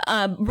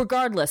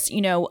 Regardless,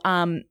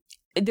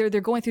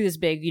 they're going through this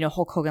big,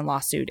 Hulk Hogan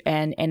lawsuit,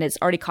 and it's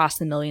already cost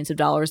them millions of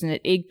dollars. And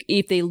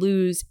if they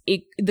lose,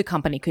 the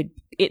company could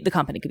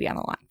be on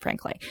the line,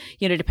 frankly,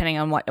 depending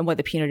on what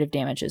the punitive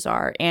damages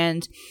are.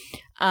 And,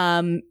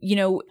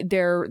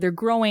 they're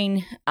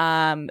growing.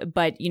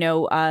 But,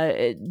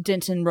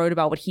 Denton wrote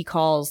about what he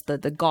calls the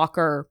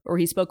Gawker, or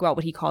he spoke about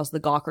what he calls the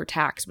Gawker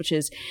tax, which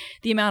is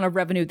the amount of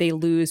revenue they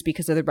lose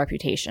because of their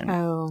reputation.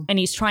 Oh. And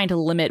he's trying to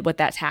limit what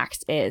that tax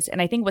is.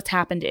 And I think what's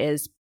happened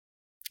is,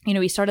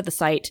 he started the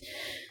site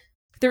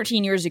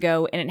 13 years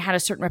ago, and it had a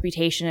certain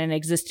reputation and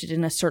existed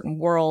in a certain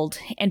world.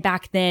 And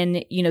back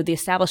then, the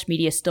established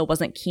media still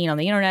wasn't keen on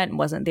the internet and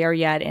wasn't there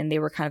yet. And they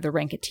were kind of the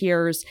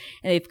ranketeers.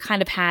 And they've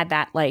kind of had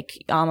that,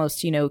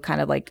 almost,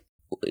 kind of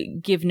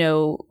give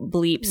no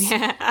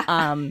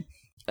bleeps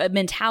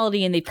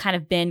mentality. And they've kind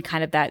of been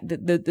kind of that,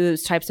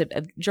 those types of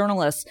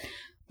journalists.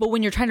 But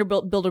when you're trying to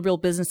build a real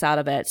business out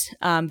of it,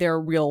 there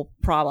are real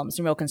problems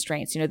and real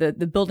constraints.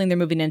 The building they're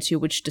moving into,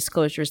 which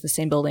disclosure is the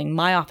same building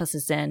my office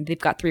is in, they've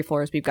got 3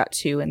 floors, we've got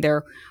 2, and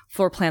their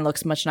floor plan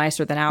looks much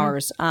nicer than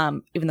ours,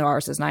 even though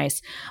ours is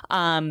nice.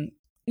 From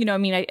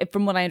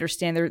what I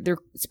understand, they're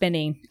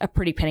spending a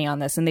pretty penny on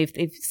this, and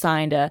they've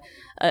signed a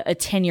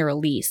 10-year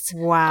lease.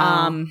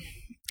 Wow.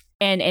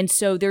 And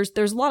so there's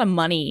a lot of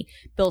money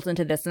built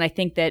into this, and I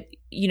think that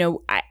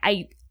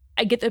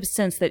I get the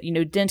sense that,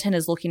 Denton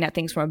is looking at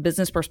things from a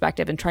business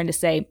perspective and trying to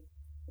say,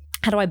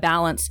 how do I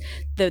balance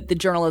the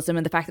journalism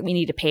and the fact that we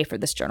need to pay for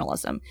this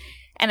journalism?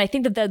 And I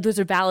think that those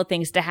are valid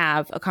things to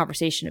have a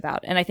conversation about.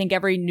 And I think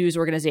every news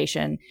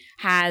organization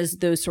has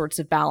those sorts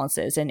of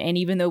balances. And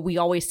even though we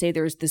always say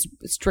there's this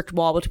strict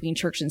wall between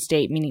church and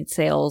state, meaning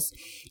sales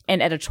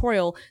and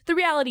editorial, the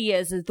reality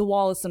is the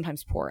wall is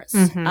sometimes porous.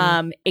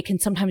 Mm-hmm. It can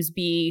sometimes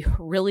be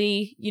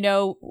really,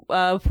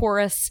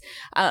 porous.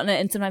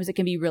 And sometimes it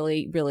can be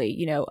really,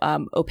 really,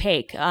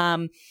 opaque.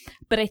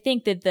 But I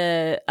think that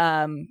the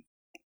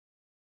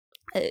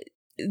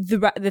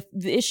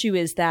issue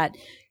is that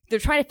they're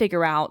trying to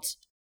figure out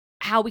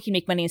how we can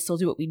make money and still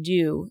do what we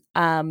do.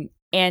 And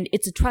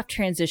it's a tough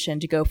transition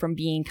to go from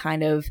being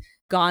kind of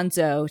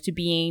gonzo to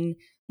being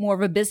more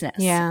of a business.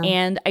 Yeah.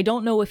 And I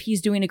don't know if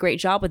he's doing a great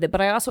job with it, but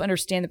I also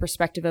understand the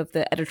perspective of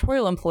the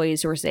editorial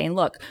employees who are saying,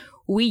 look,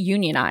 we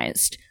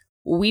unionized.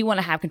 We want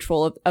to have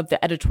control of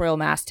the editorial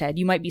masthead.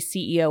 You might be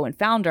CEO and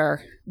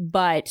founder,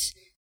 but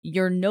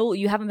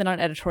you haven't been on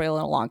editorial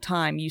in a long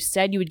time. You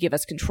said you would give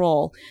us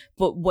control,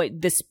 but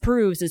what this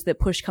proves is that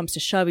push comes to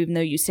shove, even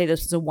though you say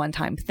this is a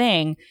one-time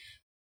thing,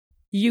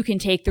 you can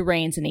take the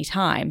reins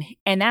anytime.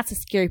 And that's a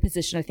scary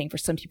position, I think, for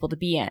some people to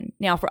be in.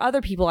 Now, for other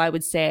people, I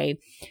would say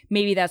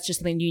maybe that's just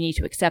something you need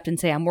to accept and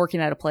say, I'm working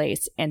at a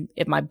place, and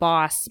if my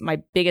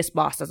biggest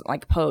boss doesn't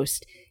like a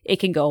post, it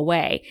can go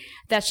away.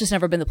 That's just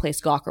never been the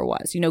place Gawker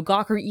was.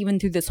 Gawker, even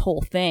through this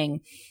whole thing,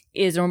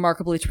 is a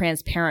remarkably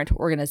transparent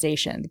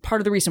organization. Part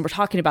of the reason we're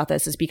talking about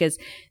this is because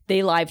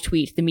they live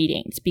tweet the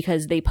meetings,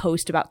 because they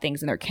post about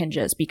things in their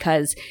kinjas,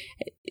 because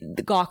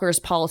the Gawker's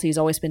policy has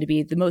always been to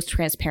be the most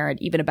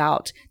transparent, even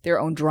about their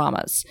own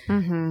dramas.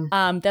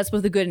 Mm-hmm. That's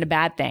both a good and a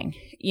bad thing.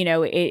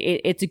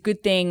 It's a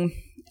good thing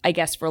I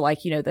guess for like,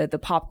 the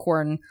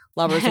popcorn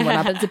lovers and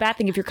whatnot, but it's a bad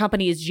thing if your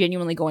company is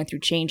genuinely going through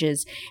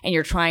changes and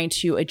you're trying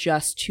to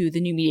adjust to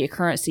the new media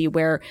currency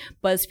where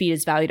BuzzFeed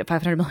is valued at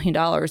 $500 million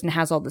and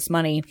has all this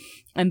money,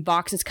 and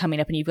Vox is coming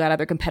up and you've got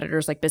other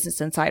competitors like Business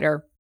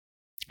Insider.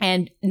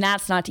 And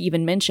that's not to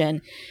even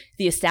mention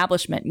the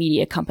establishment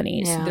media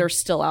companies that are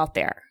still out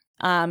there.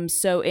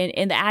 So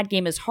in the ad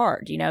game is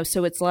hard,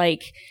 so it's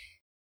like,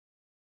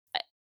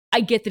 I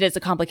get that it's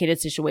a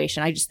complicated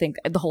situation. I just think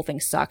the whole thing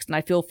sucks, and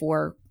I feel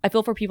for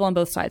people on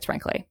both sides,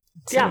 frankly.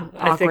 It's an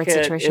awkward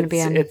situation to be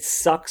in. It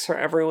sucks for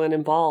everyone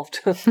involved.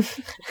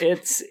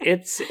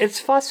 It's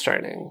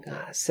frustrating.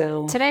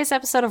 So today's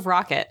episode of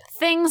Rocket,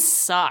 things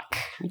suck.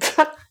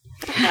 All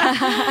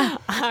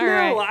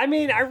right. I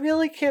mean, I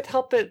really can't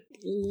help but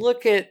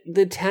look at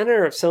the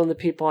tenor of some of the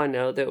people I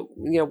know that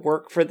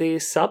work for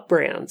these sub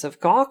brands of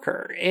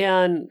Gawker,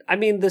 and I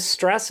mean, the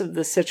stress of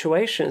the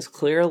situation is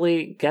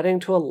clearly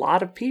getting to a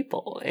lot of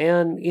people,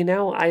 and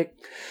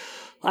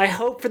I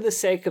hope for the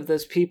sake of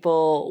those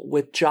people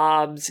with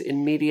jobs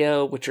in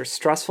media, which are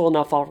stressful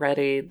enough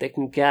already, they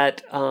can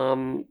get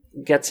some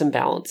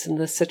balance in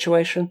this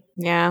situation.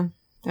 Yeah.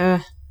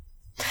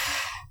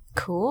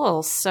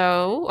 Cool.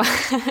 So,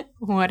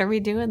 what are we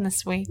doing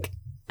this week?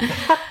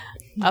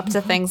 Up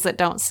to things that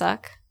don't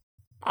suck.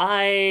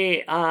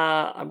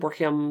 I'm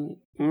working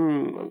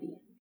on.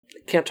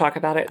 Can't talk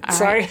about it.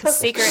 Sorry. Right.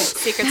 Secret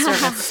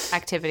Service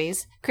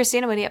activities.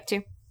 Christina, what are you up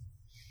to?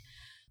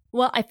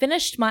 Well, I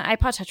finished my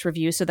iPod Touch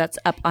review, so that's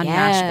up on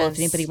Mashable if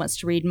anybody wants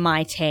to read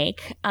my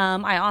take.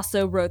 I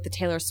also wrote the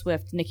Taylor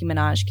Swift, Nicki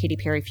Minaj, Katy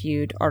Perry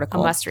feud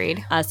article. A must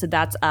read. So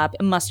that's up.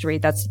 A must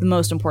read. That's the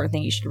most important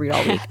thing you should read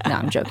all week. No,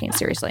 I'm joking.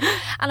 Seriously.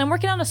 And I'm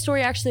working on a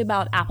story actually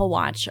about Apple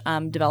Watch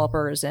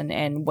developers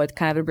and what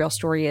kind of the real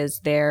story is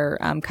there.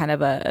 Kind of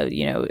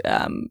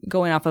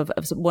going off of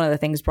one of the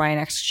things Brian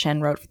X.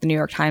 Chen wrote for the New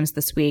York Times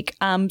this week.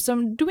 So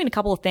I'm doing a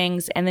couple of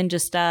things, and then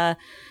just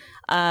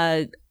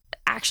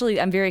actually,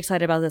 I'm very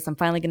excited about this. I'm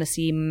finally going to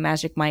see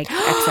Magic Mike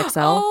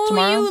XXL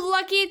tomorrow. Oh, you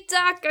lucky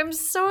duck. I'm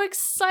so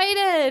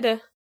excited.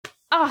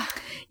 Oh.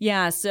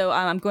 Yeah, so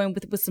I'm going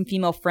with some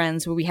female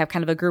friends where we have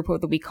kind of a group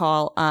that we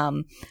call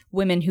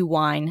Women Who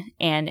Wine,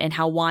 and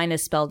how wine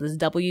is spelled as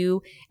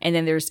W, and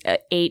then there's a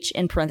H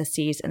in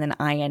parentheses, and then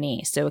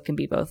INE. So it can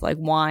be both like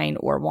wine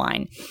or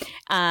wine.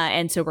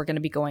 And so we're going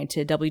to be going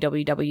to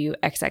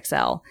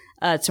WWWXXL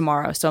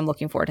tomorrow. So I'm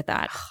looking forward to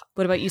that.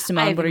 What about you,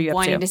 Simone? What are you up to?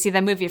 I've been wanting to see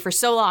that movie for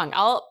so long.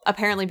 I'll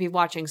apparently be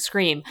watching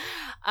Scream.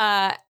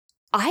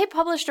 I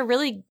published a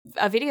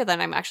video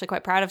that I'm actually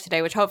quite proud of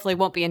today, which hopefully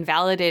won't be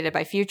invalidated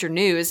by future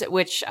news,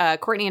 which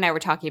Courtney and I were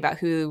talking about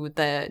who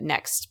the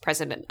next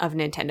president of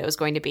Nintendo is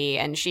going to be,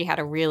 and she had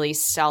a really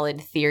solid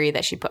theory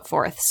that she put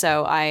forth.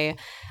 So I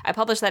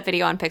published that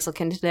video on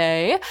Pixelkin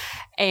today,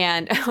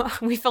 and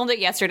we filmed it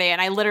yesterday,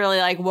 and I literally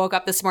woke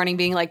up this morning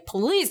being like,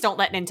 please don't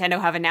let Nintendo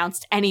have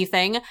announced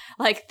anything.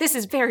 This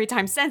is very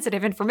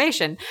time-sensitive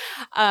information.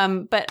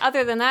 But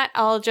other than that,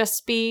 I'll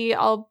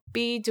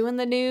be doing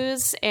the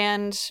news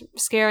and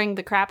scaring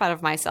the crap out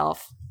of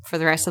myself for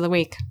the rest of the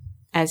week,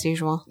 as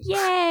usual.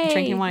 Yay!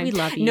 Drinking wine. We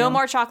love you. No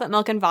more chocolate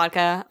milk and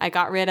vodka. I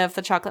got rid of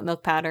the chocolate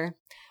milk powder.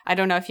 I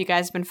don't know if you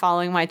guys have been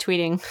following my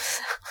tweeting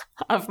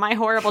of my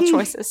horrible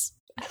choices.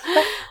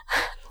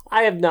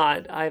 I have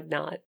not.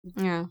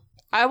 Yeah.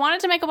 I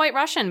wanted to make a White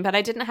Russian, but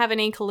I didn't have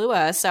any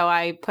Kahlua, so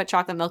I put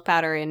chocolate milk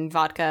powder in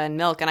vodka and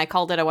milk, and I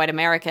called it a White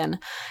American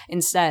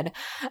instead.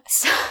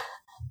 So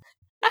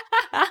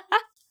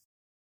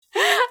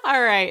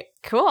all right,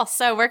 cool.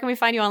 So where can we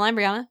find you online,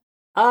 Brianna?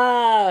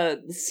 I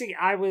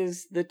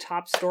was the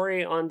top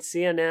story on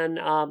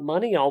CNN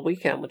Money all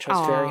weekend, which I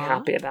was very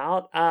happy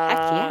about. Heck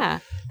yeah.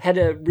 Had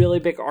a really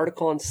big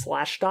article on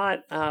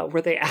Slashdot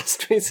where they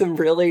asked me some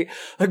really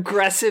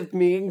aggressive,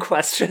 mean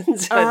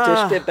questions. I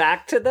dished it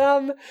back to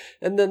them.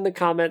 And then the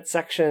comment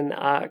section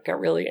got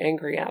really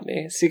angry at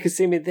me. So you can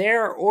see me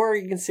there, or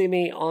you can see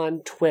me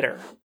on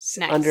Twitter.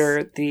 Nice.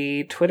 Under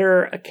the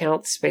Twitter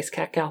account Space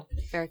Cat Gal.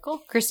 Very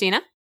cool.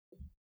 Christina?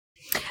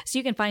 So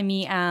you can find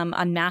me on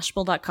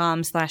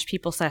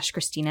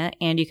mashable.com/people/Christina,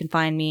 and you can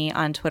find me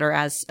on Twitter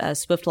as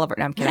Swift Lover.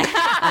 No, I'm kidding.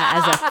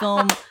 As a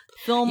film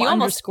you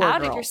almost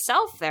outed girl.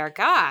 yourself there.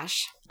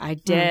 Gosh. I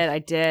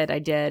did.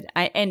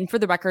 And for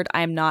the record,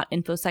 I am not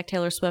InfoSec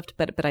Taylor Swift,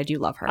 but I do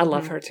love her. I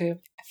love her too.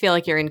 I feel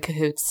like you're in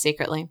cahoots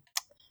secretly.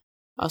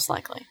 Most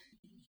likely.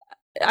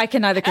 I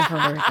can neither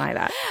confirm or deny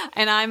that.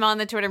 And I'm on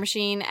the Twitter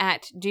machine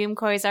at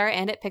Doomkoizar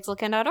and at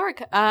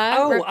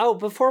pixelkin.org.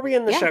 Before we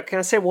end the show, can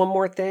I say one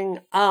more thing?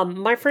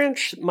 My friend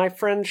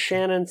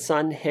Shannon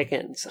Sun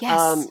Higgins.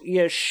 Yes.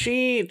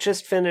 She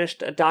just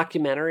finished a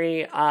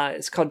documentary.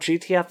 It's called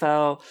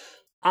GTFO.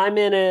 I'm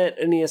in it.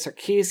 Aeneas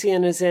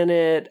Sarkeesian is in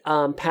it.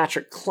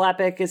 Patrick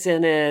Klepek is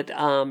in it.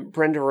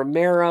 Brenda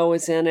Romero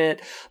is in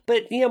it.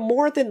 But,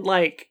 more than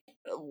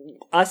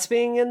us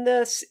being in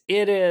this,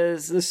 it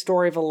is the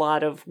story of a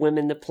lot of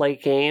women that play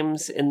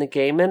games in the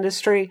game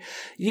industry.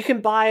 You can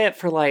buy it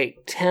for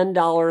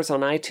 $10 on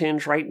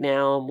iTunes right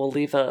now, and we'll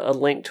leave a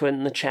link to it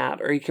in the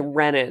chat, or you can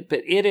rent it.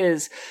 But it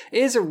is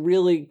a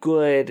really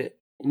good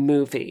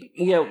movie.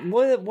 You know,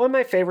 one of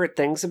my favorite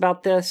things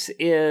about this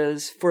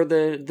is for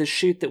the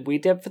shoot that we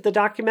did for the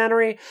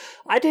documentary,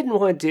 I didn't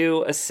want to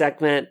do a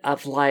segment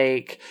of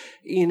like,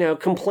 you know,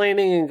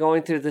 complaining and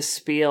going through the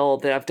spiel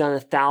that I've done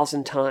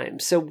 1,000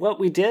 times. So what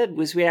we did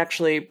was we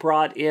actually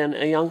brought in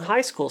a young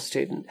high school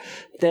student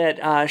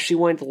that she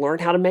wanted to learn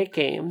how to make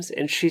games,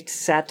 and she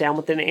sat down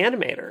with an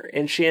animator,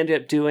 and she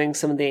ended up doing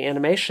some of the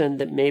animation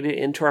that made it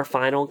into our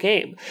final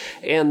game.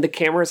 And the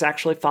cameras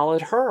actually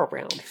followed her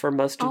around for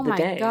most of the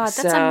day. Oh my God,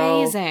 that's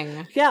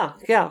amazing. Yeah.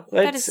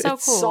 That is so cool.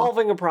 It's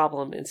solving a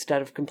problem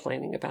instead of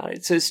complaining about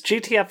it. So it's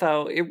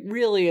GTFO. It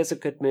really is a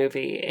good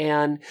movie.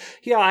 And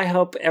yeah, I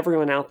hope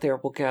everyone out there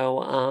will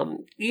go,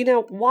 you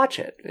know, watch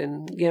it.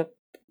 And yeah,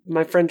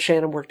 my friend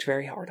Shannon worked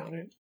very hard on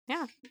it.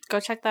 Yeah, go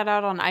check that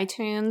out on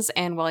iTunes.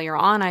 And while you're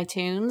on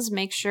iTunes,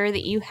 make sure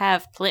that you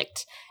have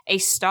clicked a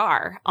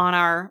star on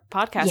our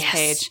podcast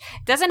page.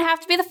 It doesn't have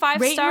to be the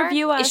 5-star.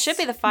 Review us. It should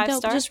be the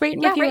 5-star. Just rate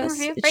and review us.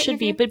 It should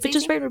be, but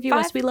just rate and review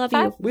us. We love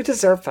you. We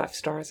deserve 5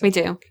 stars. We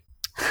do.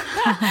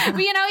 But,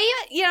 you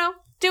know,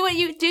 do what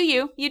you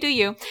do. You do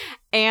you.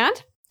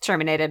 And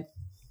Terminated.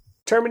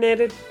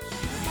 Terminated.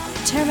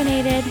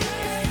 Terminated.